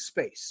occupying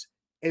space,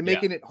 and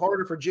making it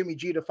harder for Jimmy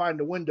G to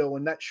find a window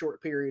in that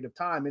short period of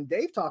time. And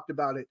Dave talked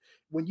about it.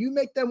 When you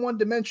make them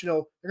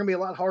one-dimensional, they're going to be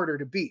a lot harder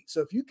to beat.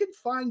 So if you can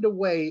find a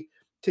way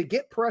to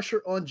get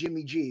pressure on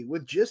Jimmy G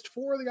with just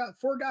 4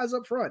 guys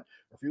up front,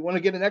 or if you want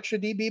to get an extra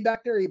DB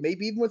back there,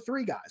 maybe even with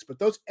 3 guys, but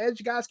those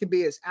edge guys can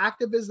be as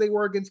active as they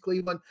were against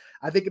Cleveland.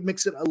 I think it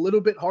makes it a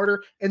little bit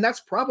harder, and that's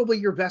probably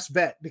your best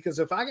bet, because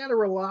if I got to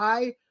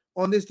rely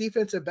on this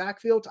defensive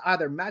backfield to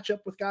either match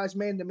up with guys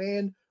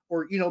man-to-man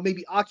or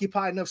maybe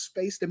occupy enough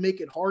space to make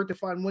it hard to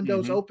find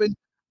windows open.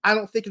 I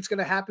don't think it's going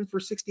to happen for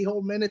 60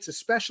 whole minutes,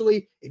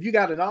 especially if you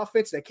got an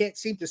offense that can't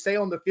seem to stay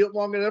on the field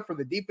long enough for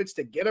the defense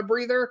to get a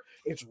breather.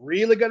 It's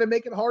really going to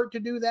make it hard to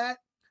do that.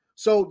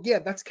 So, yeah,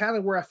 that's kind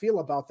of where I feel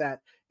about that.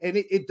 And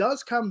it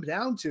does come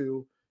down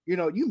to,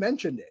 you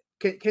mentioned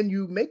it. Can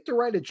you make the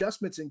right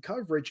adjustments in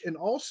coverage? And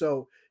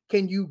also,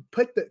 can you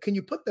put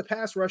the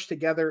pass rush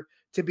together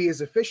to be as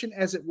efficient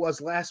as it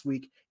was last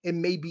week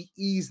and maybe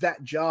ease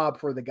that job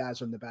for the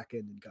guys on the back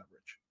end in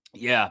coverage?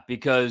 Yeah,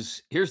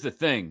 because here's the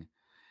thing.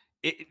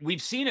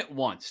 We've seen it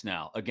once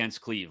now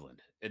against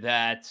Cleveland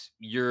that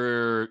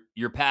your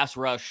pass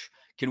rush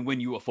can win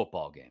you a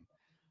football game.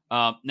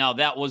 Now,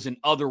 that was an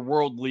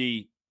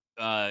otherworldly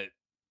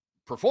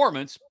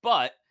performance,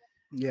 but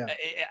yeah,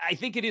 I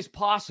think it is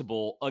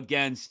possible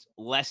against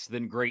less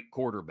than great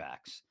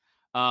quarterbacks.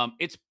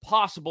 It's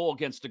possible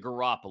against a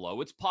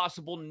Garoppolo. It's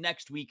possible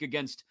next week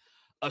against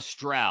a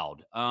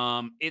Stroud.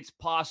 It's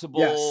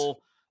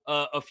possible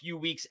a few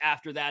weeks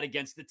after that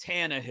against the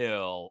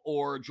Tannehill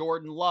or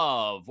Jordan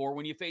Love, or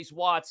when you face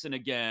Watson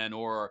again,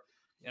 or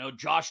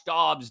Josh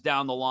Dobbs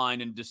down the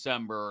line in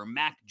December, or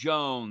Mac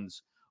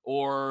Jones,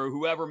 or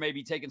whoever may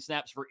be taking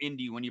snaps for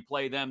Indy when you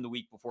play them the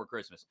week before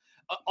Christmas.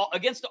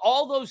 Against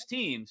all those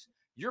teams,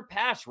 your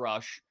pass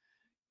rush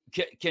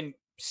can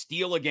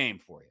steal a game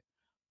for you.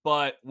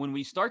 But when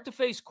we start to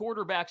face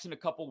quarterbacks in a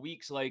couple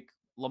weeks like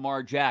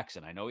Lamar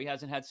Jackson, I know he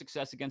hasn't had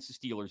success against the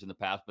Steelers in the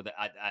past, but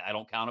I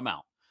don't count him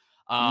out.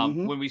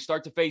 When we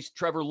start to face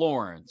Trevor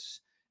Lawrence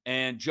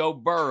and Joe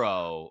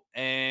Burrow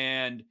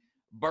and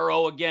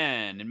Burrow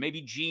again, and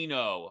maybe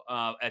Geno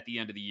at the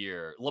end of the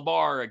year,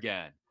 Lamar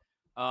again,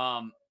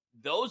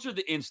 those are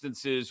the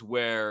instances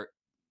where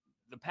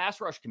the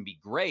pass rush can be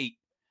great.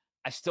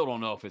 I still don't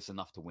know if it's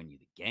enough to win you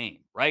the game,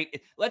 right?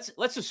 Let's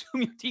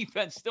assume your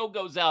defense still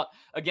goes out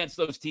against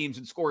those teams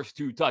and scores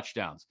 2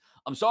 touchdowns.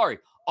 I'm sorry.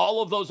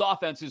 All of those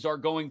offenses are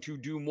going to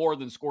do more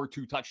than score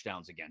 2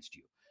 touchdowns against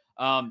you.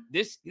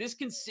 This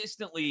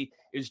consistently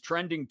is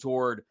trending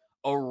toward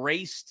a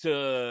race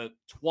to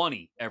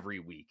 20 every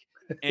week.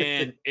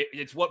 And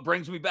it's what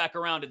brings me back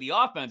around to the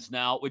offense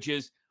now, which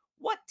is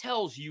what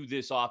tells you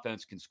this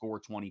offense can score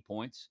 20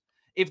 points?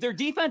 If their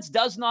defense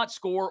does not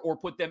score or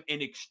put them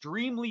in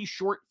extremely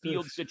short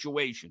field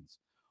situations,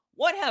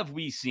 what have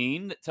we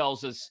seen that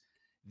tells us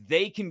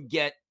they can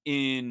get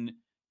in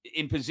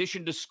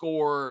position to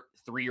score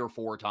 3 or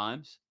 4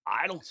 times?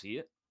 I don't see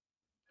it.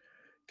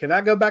 Can I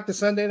go back to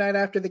Sunday night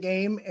after the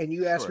game and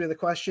you asked me the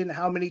question,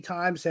 how many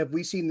times have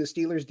we seen the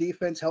Steelers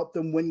defense help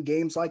them win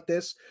games like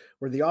this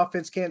where the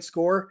offense can't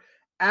score?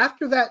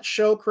 After that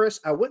show, Chris,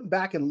 I went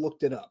back and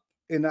looked it up.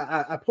 And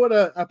I put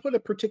a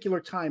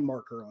particular time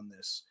marker on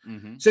this.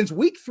 Since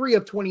week 3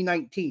 of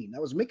 2019, that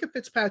was Minkah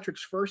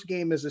Fitzpatrick's first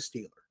game as a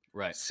Steeler.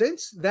 Right.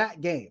 Since that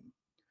game,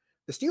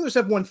 the Steelers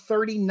have won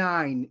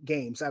 39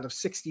 games out of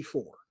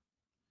 64.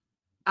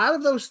 Out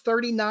of those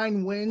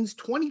 39 wins,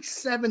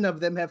 27 of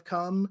them have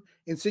come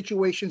in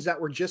situations that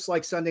were just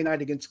like Sunday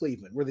night against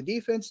Cleveland, where the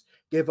defense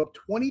gave up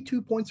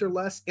 22 points or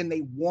less and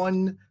they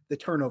won the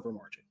turnover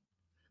margin.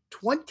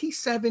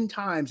 27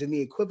 times in the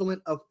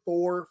equivalent of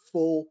 4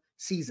 full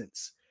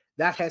seasons.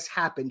 That has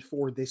happened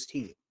for this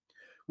team,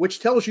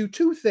 which tells you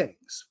 2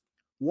 things.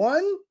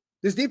 One,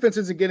 this defense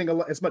isn't getting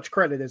as much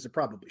credit as it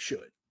probably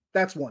should.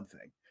 That's one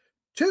thing.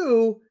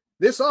 2,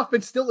 this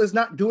offense still is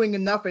not doing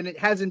enough, and it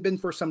hasn't been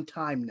for some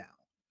time now.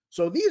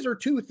 So these are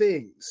 2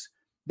 things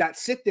that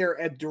sit there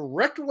at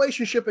direct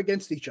relationship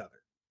against each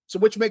other. So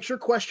which makes your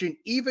question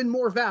even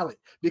more valid,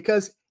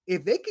 because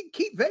if they can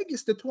keep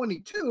Vegas to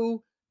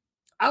 22,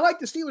 I like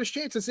the Steelers'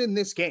 chances in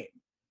this game.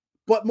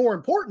 But more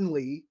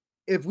importantly,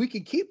 if we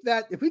can keep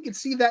that, if we can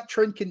see that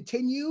trend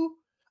continue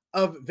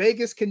of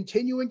Vegas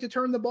continuing to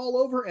turn the ball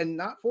over and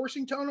not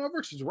forcing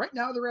turnovers, because right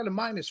now they're at a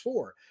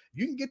 -4.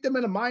 You can get them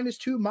in a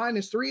 -2,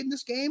 -3 in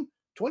this game.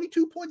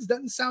 22 points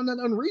doesn't sound that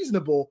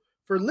unreasonable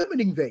for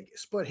limiting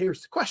Vegas. But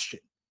here's the question.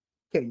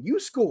 Can you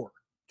score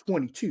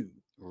 22,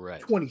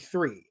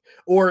 23?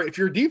 Or if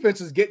your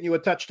defense is getting you a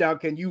touchdown,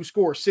 can you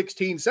score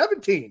 16,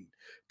 17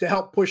 to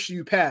help push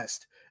you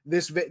past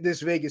this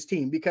Vegas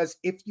team? Because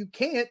if you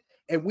can't,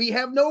 and we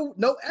have no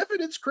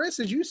evidence, Chris,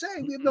 as you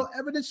say, we have no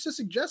evidence to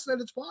suggest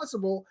that it's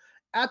possible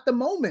at the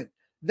moment.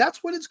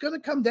 That's what it's going to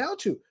come down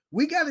to.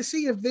 We got to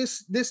see if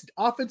this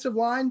offensive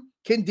line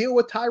can deal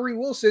with Tyree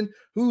Wilson,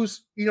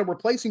 who's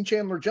replacing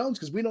Chandler Jones,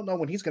 because we don't know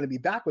when he's going to be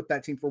back with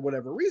that team for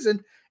whatever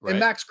reason, and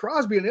Max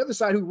Crosby on the other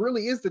side, who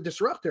really is the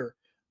disruptor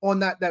on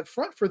that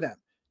front for them.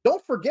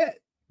 Don't forget,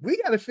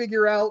 we got to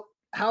figure out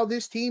how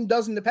this team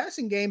does in the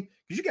passing game,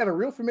 because you got a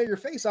real familiar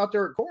face out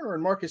there at corner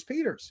in Marcus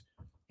Peters.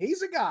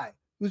 He's a guy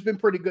who's been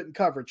pretty good in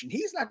coverage, and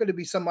he's not going to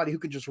be somebody who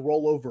can just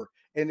roll over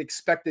and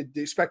expect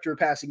your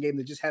passing game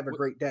to just have a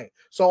great day.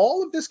 So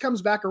all of this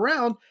comes back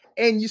around,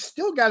 and you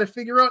still got to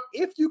figure out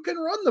if you can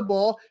run the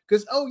ball,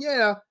 because,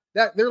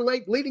 that their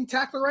leading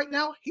tackler right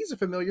now, he's a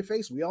familiar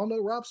face. We all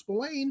know Rob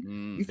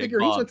Spillane. You figure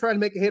he's going to try to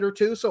make a hit or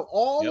 2. So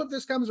all of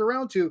this comes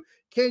around to,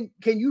 can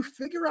you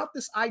figure out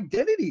this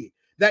identity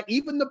that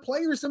even the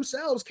players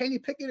themselves, Kenny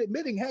Pickett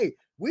admitting, hey,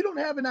 We don't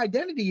have an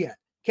identity yet.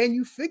 Can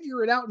you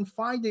figure it out and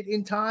find it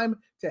in time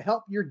to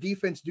help your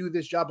defense do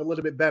this job a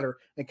little bit better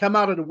and come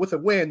out of it with a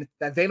win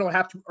that they don't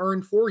have to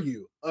earn for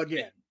you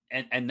again?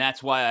 And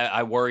that's why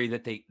I worry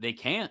that they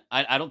can't.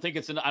 I don't think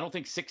I don't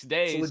think 6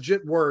 days it's a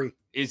legit worry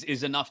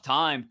is enough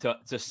time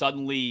to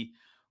suddenly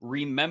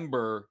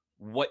remember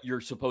what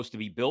you're supposed to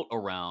be built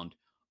around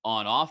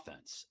on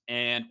offense.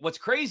 And what's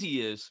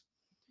crazy is,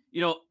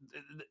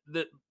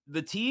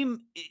 the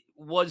team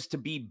was to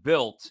be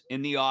built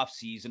in the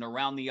offseason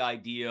around the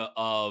idea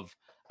of,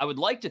 I would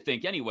like to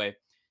think anyway,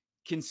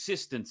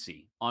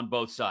 consistency on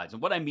both sides.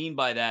 And what I mean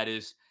by that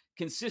is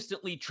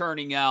consistently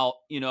churning out,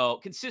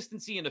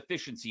 consistency and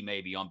efficiency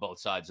maybe on both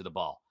sides of the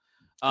ball.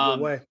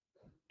 Way.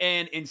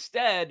 And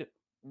instead,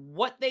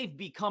 what they've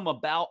become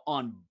about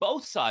on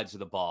both sides of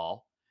the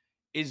ball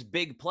is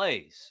big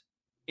plays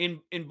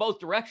in both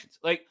directions.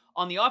 Like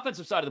on the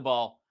offensive side of the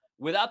ball,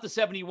 without the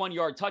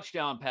 71-yard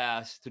touchdown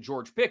pass to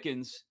George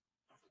Pickens,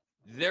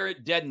 they're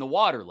dead in the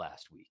water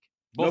last week.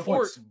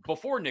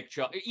 Before Nick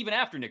Chubb, even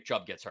after Nick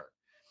Chubb gets hurt.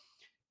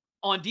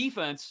 On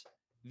defense,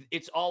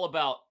 it's all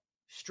about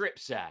strip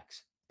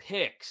sacks,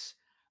 picks,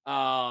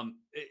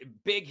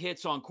 big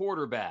hits on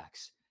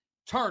quarterbacks,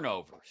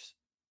 turnovers.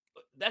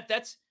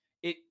 That's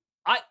it.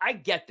 I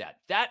get that.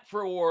 That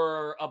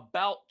for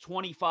about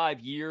 25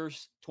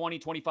 years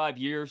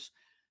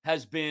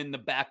has been the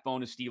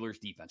backbone of Steelers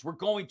defense. We're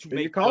going to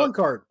make calling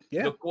card.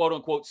 Yeah. The quote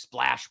unquote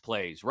splash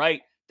plays,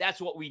 right? That's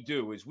what we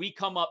do is we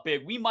come up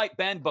big. We might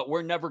bend, but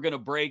we're never going to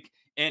break.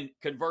 And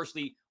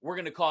conversely, we're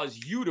going to cause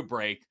you to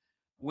break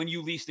when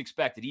you least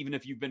expect it, even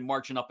if you've been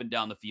marching up and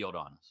down the field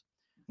on us.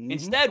 Mm-hmm.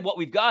 Instead, what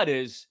we've got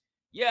is,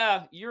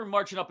 yeah, you're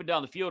marching up and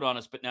down the field on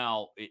us, but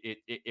now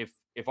if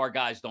our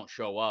guys don't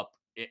show up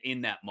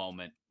in that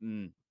moment,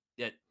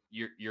 that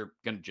you're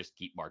going to just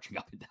keep marching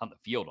up and down the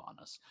field on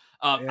us.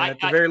 At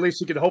the very least,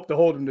 you can hope to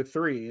hold them to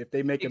 3 if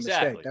they make a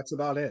mistake. That's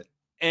about it.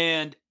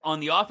 And on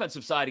the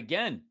offensive side,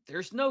 again,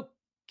 there's no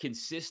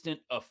consistent,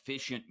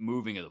 efficient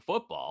moving of the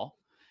football.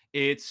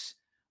 It's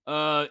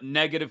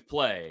negative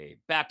play,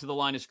 back to the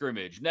line of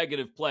scrimmage,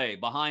 negative play,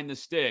 behind the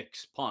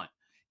sticks, punt.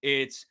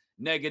 It's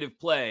negative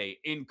play,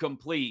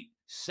 incomplete,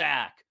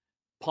 sack,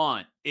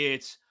 punt.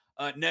 It's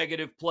a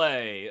negative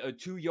play, a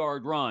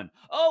 2-yard run.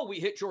 Oh, we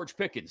hit George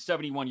Pickens,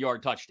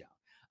 71-yard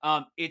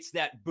touchdown. It's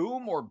that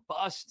boom or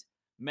bust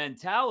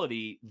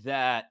mentality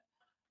that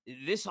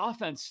this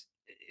offense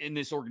in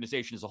this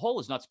organization as a whole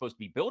is not supposed to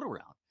be built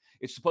around.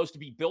 It's supposed to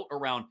be built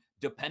around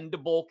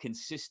dependable,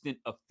 consistent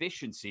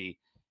efficiency.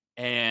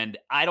 And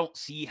I don't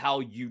see how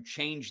you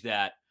change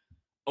that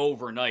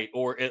overnight,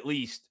 or at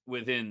least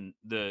within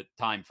the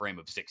time frame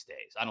of 6 days.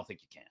 I don't think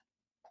you can.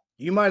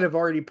 You might have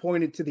already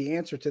pointed to the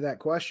answer to that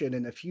question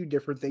in a few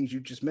different things you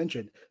just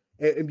mentioned.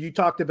 And you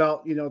talked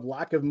about,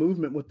 lack of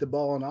movement with the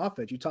ball on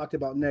offense. You talked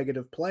about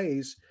negative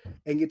plays,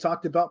 and you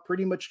talked about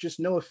pretty much just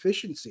no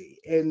efficiency.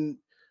 And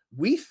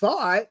we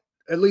thought,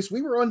 at least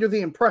we were under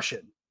the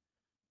impression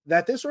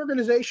that this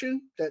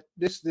organization, that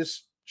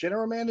this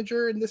general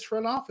manager in this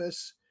front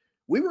office,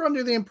 we were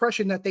under the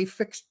impression that they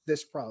fixed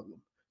this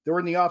problem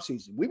during the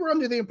offseason. We were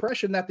under the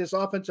impression that this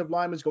offensive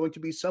line was going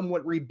to be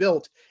somewhat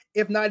rebuilt,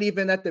 if not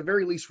even at the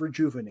very least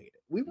rejuvenated.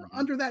 We were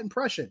under that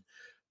impression.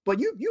 But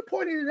you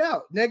pointed it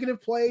out.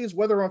 Negative plays,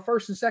 whether on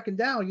first and second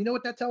down, you know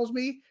what that tells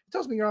me? It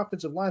tells me your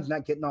offensive line's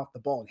not getting off the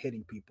ball and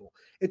hitting people.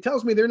 It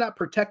tells me they're not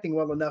protecting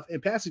well enough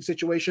in passing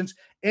situations.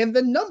 And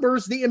the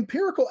numbers, the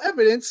empirical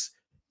evidence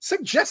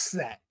suggests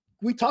that.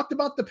 We talked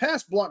about the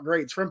pass block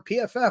grades from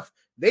PFF.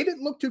 They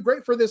didn't look too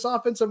great for this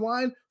offensive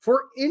line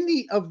for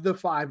any of the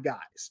 5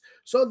 guys.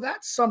 So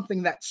that's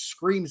something that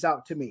screams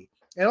out to me.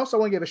 And also I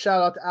want to give a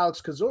shout out to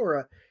Alex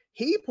Kozora.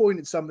 He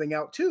pointed something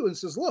out too and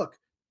says, look,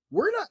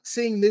 we're not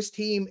seeing this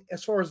team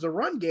as far as the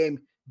run game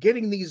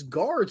getting these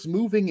guards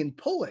moving and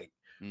pulling,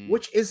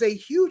 which is a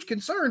huge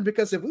concern,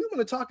 because if we want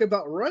to talk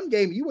about run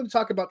game, you want to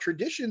talk about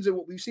traditions and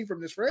what we see from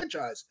this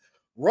franchise.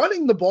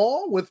 Running the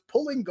ball with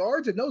pulling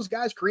guards and those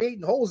guys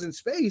creating holes in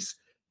space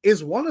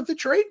is one of the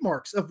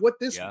trademarks of what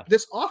this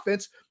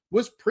offense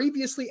was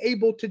previously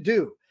able to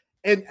do.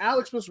 And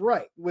Alex was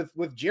right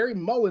with Jerry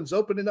Mullins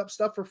opening up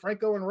stuff for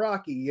Franco and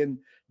Rocky, and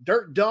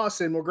Dirk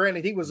Dawson. Well,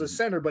 granted, he was a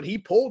center, but he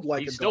pulled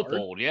like a guard. He still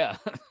pulled, yeah.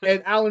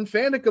 And Alan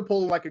Faneca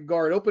pulled like a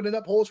guard, opening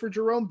up holes for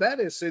Jerome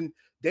Bettis, and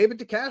David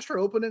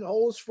DeCastro opening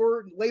holes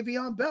for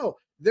Le'Veon Bell.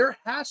 There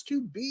has to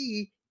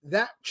be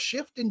that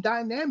shift in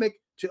dynamic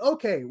to,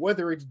 okay,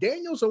 whether it's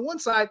Daniels on one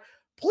side,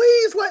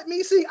 please let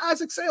me see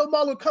Isaac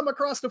Seumalo come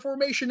across the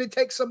formation and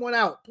take someone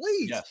out.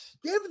 Please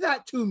give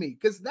that to me,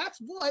 because that's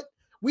what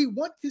we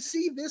want to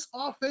see this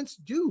offense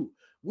do.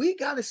 We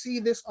got to see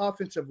this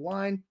offensive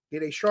line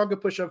get a stronger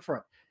push up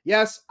front.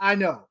 Yes, I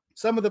know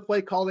some of the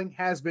play calling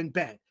has been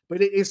bad,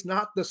 but it is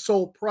not the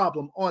sole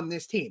problem on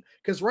this team,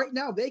 because right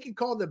now they can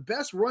call the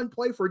best run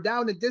play for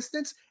down and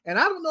distance, and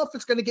I don't know if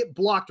it's going to get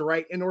blocked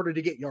right in order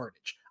to get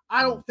yardage.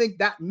 I don't think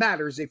that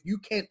matters if you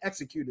can't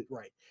execute it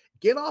right.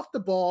 Get off the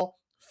ball,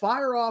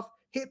 fire off,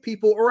 hit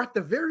people, or at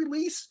the very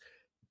least,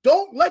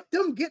 don't let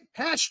them get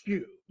past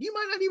you. You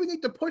might not even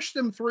need to push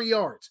them 3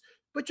 yards.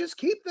 but just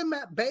keep them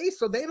at bay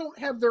so they don't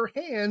have their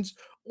hands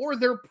or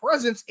their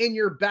presence in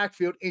your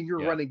backfield in your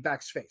running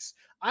back's face.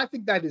 I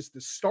think that is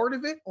the start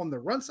of it on the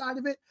run side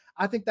of it.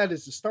 I think that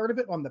is the start of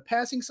it on the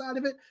passing side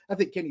of it. I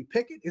think Kenny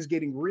Pickett is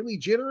getting really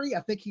jittery.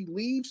 I think he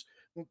leaves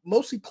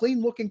mostly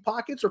clean-looking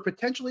pockets or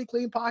potentially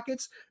clean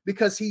pockets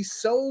because he's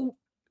so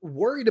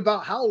worried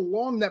about how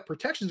long that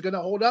protection is going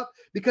to hold up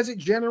because it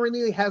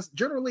generally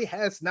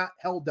has not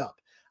held up.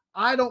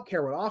 I don't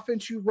care what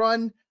offense you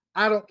run.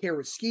 I don't care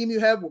what scheme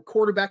you have, what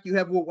quarterback you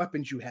have, what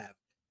weapons you have.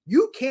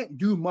 You can't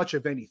do much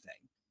of anything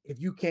if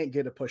you can't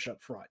get a push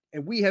up front.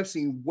 And we have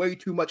seen way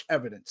too much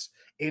evidence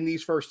in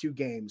these first two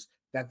games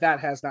that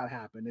has not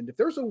happened. And if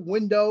there's a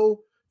window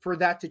for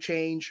that to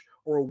change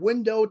or a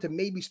window to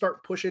maybe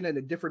start pushing in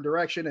a different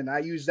direction, and I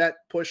use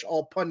that push,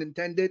 all pun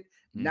intended,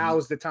 now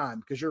is the time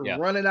because you're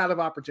running out of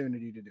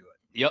opportunity to do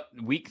it. Yep.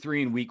 Week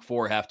 3 and week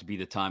 4 have to be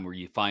the time where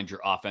you find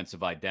your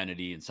offensive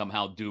identity and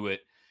somehow do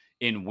it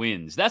in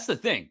wins. That's the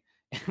thing.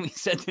 And we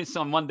said this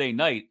on Monday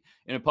night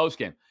in a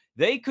postgame.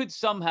 They could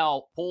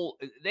somehow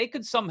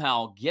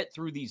get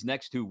through these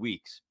next 2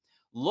 weeks,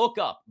 look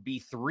up, be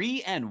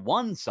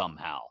 3-1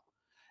 somehow.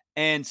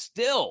 And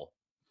still,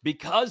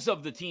 because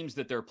of the teams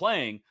that they're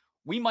playing,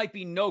 we might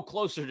be no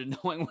closer to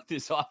knowing what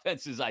this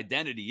offense's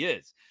identity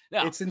is.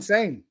 Now, it's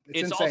insane.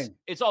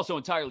 It's also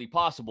entirely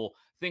possible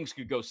things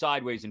could go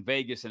sideways in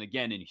Vegas and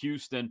again in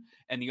Houston,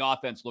 and the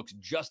offense looks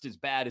just as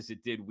bad as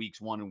it did weeks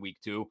 1 and week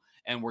 2.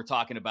 And we're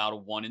talking about a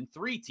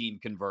 1-3 team,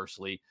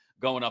 conversely,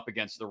 going up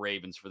against the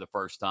Ravens for the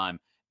first time.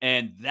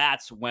 And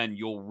that's when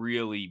you'll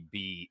really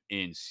be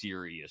in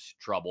serious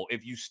trouble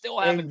if you still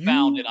haven't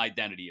found an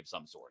identity of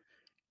some sort.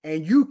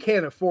 And you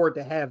can't afford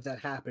to have that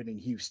happen in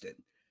Houston.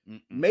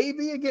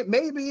 Maybe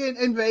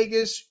in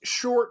Vegas,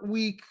 short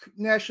week,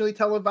 nationally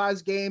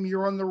televised game,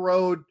 you're on the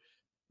road.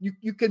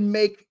 You can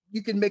make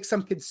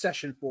some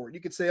concession for it.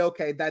 You could say,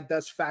 okay, that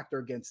does factor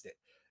against it.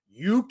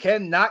 You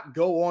cannot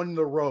go on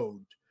the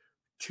road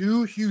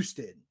to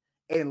Houston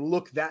and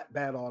look that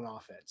bad on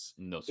offense.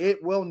 No, sir.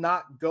 It will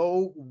not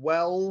go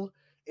well.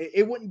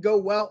 It wouldn't go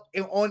well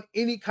on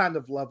any kind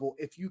of level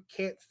if you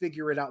can't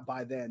figure it out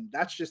by then.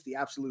 That's just the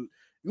absolute.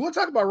 You want to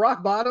talk about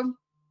rock bottom?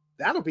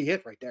 That'll be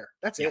it right there.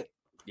 That's it.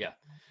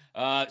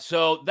 Yeah.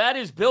 So that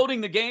is Building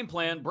the Game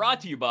Plan,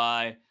 brought to you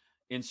by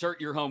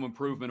Insert Your Home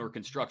Improvement or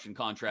Construction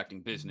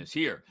Contracting Business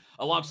here.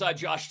 Alongside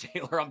Josh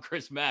Taylor, I'm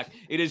Chris Mack.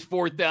 It is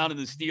 4th down in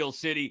the Steel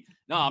City.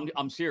 No,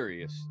 I'm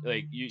serious.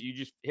 Like you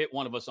just hit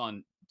one of us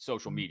on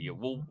social media.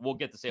 We'll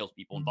get the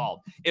salespeople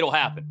involved. It'll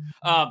happen.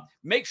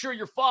 Make sure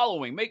you're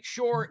following. Make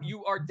sure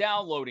you are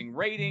downloading,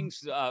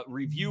 ratings,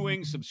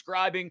 reviewing,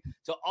 subscribing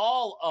to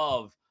all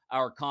of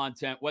our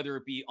content, whether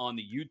it be on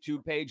the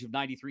YouTube page of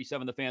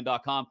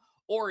 937thefan.com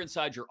or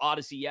inside your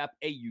Odyssey app,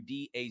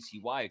 AUDACY.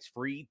 It's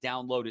free.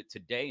 Download it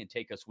today and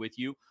take us with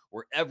you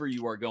wherever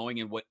you are going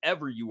and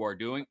whatever you are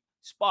doing.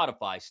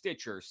 Spotify,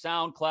 Stitcher,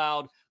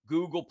 SoundCloud,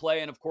 Google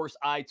Play, and of course,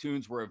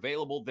 iTunes. We're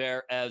available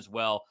there as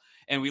well.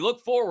 And we look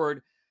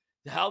forward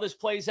to how this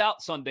plays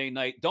out Sunday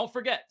night. Don't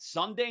forget,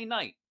 Sunday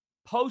night,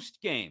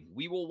 post-game,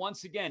 we will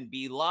once again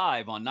be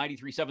live on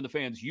 93.7 The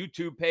Fan's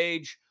YouTube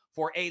page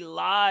for a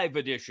live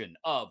edition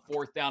of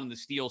 4th Down in the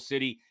Steel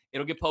City.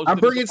 It'll get posted. I'm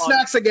bringing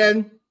snacks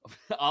again.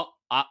 I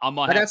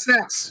got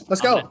snacks.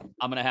 Let's go.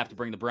 I'm going to have to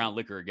bring the brown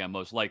liquor again,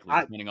 most likely,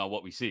 depending on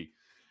what we see.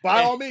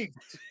 By all means,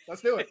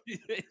 let's do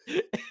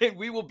it.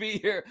 We will be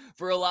here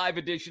for a live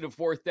edition of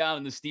 4th Down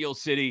in the Steel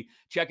City.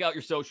 Check out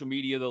your social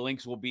media. The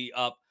links will be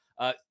up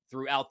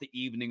throughout the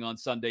evening on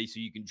Sunday, so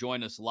you can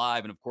join us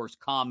live and, of course,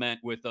 comment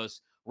with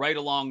us right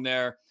along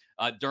there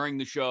during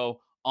the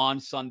show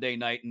on Sunday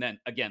night. And then,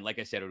 again, like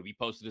I said, it'll be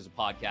posted as a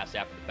podcast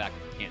after the fact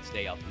if you can't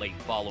stay up late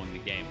following the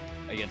game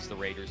against the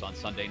Raiders on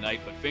Sunday night.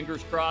 But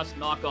fingers crossed,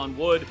 knock on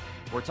wood,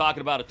 we're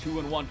talking about a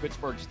 2-1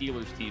 Pittsburgh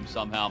Steelers team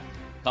somehow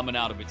coming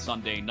out of it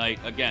Sunday night.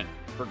 Again,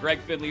 for Greg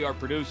Finley, our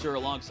producer,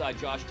 alongside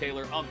Josh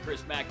Taylor, I'm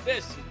Chris Mack.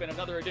 This has been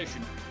another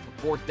edition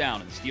of 4th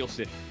Down in the Steel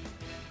City.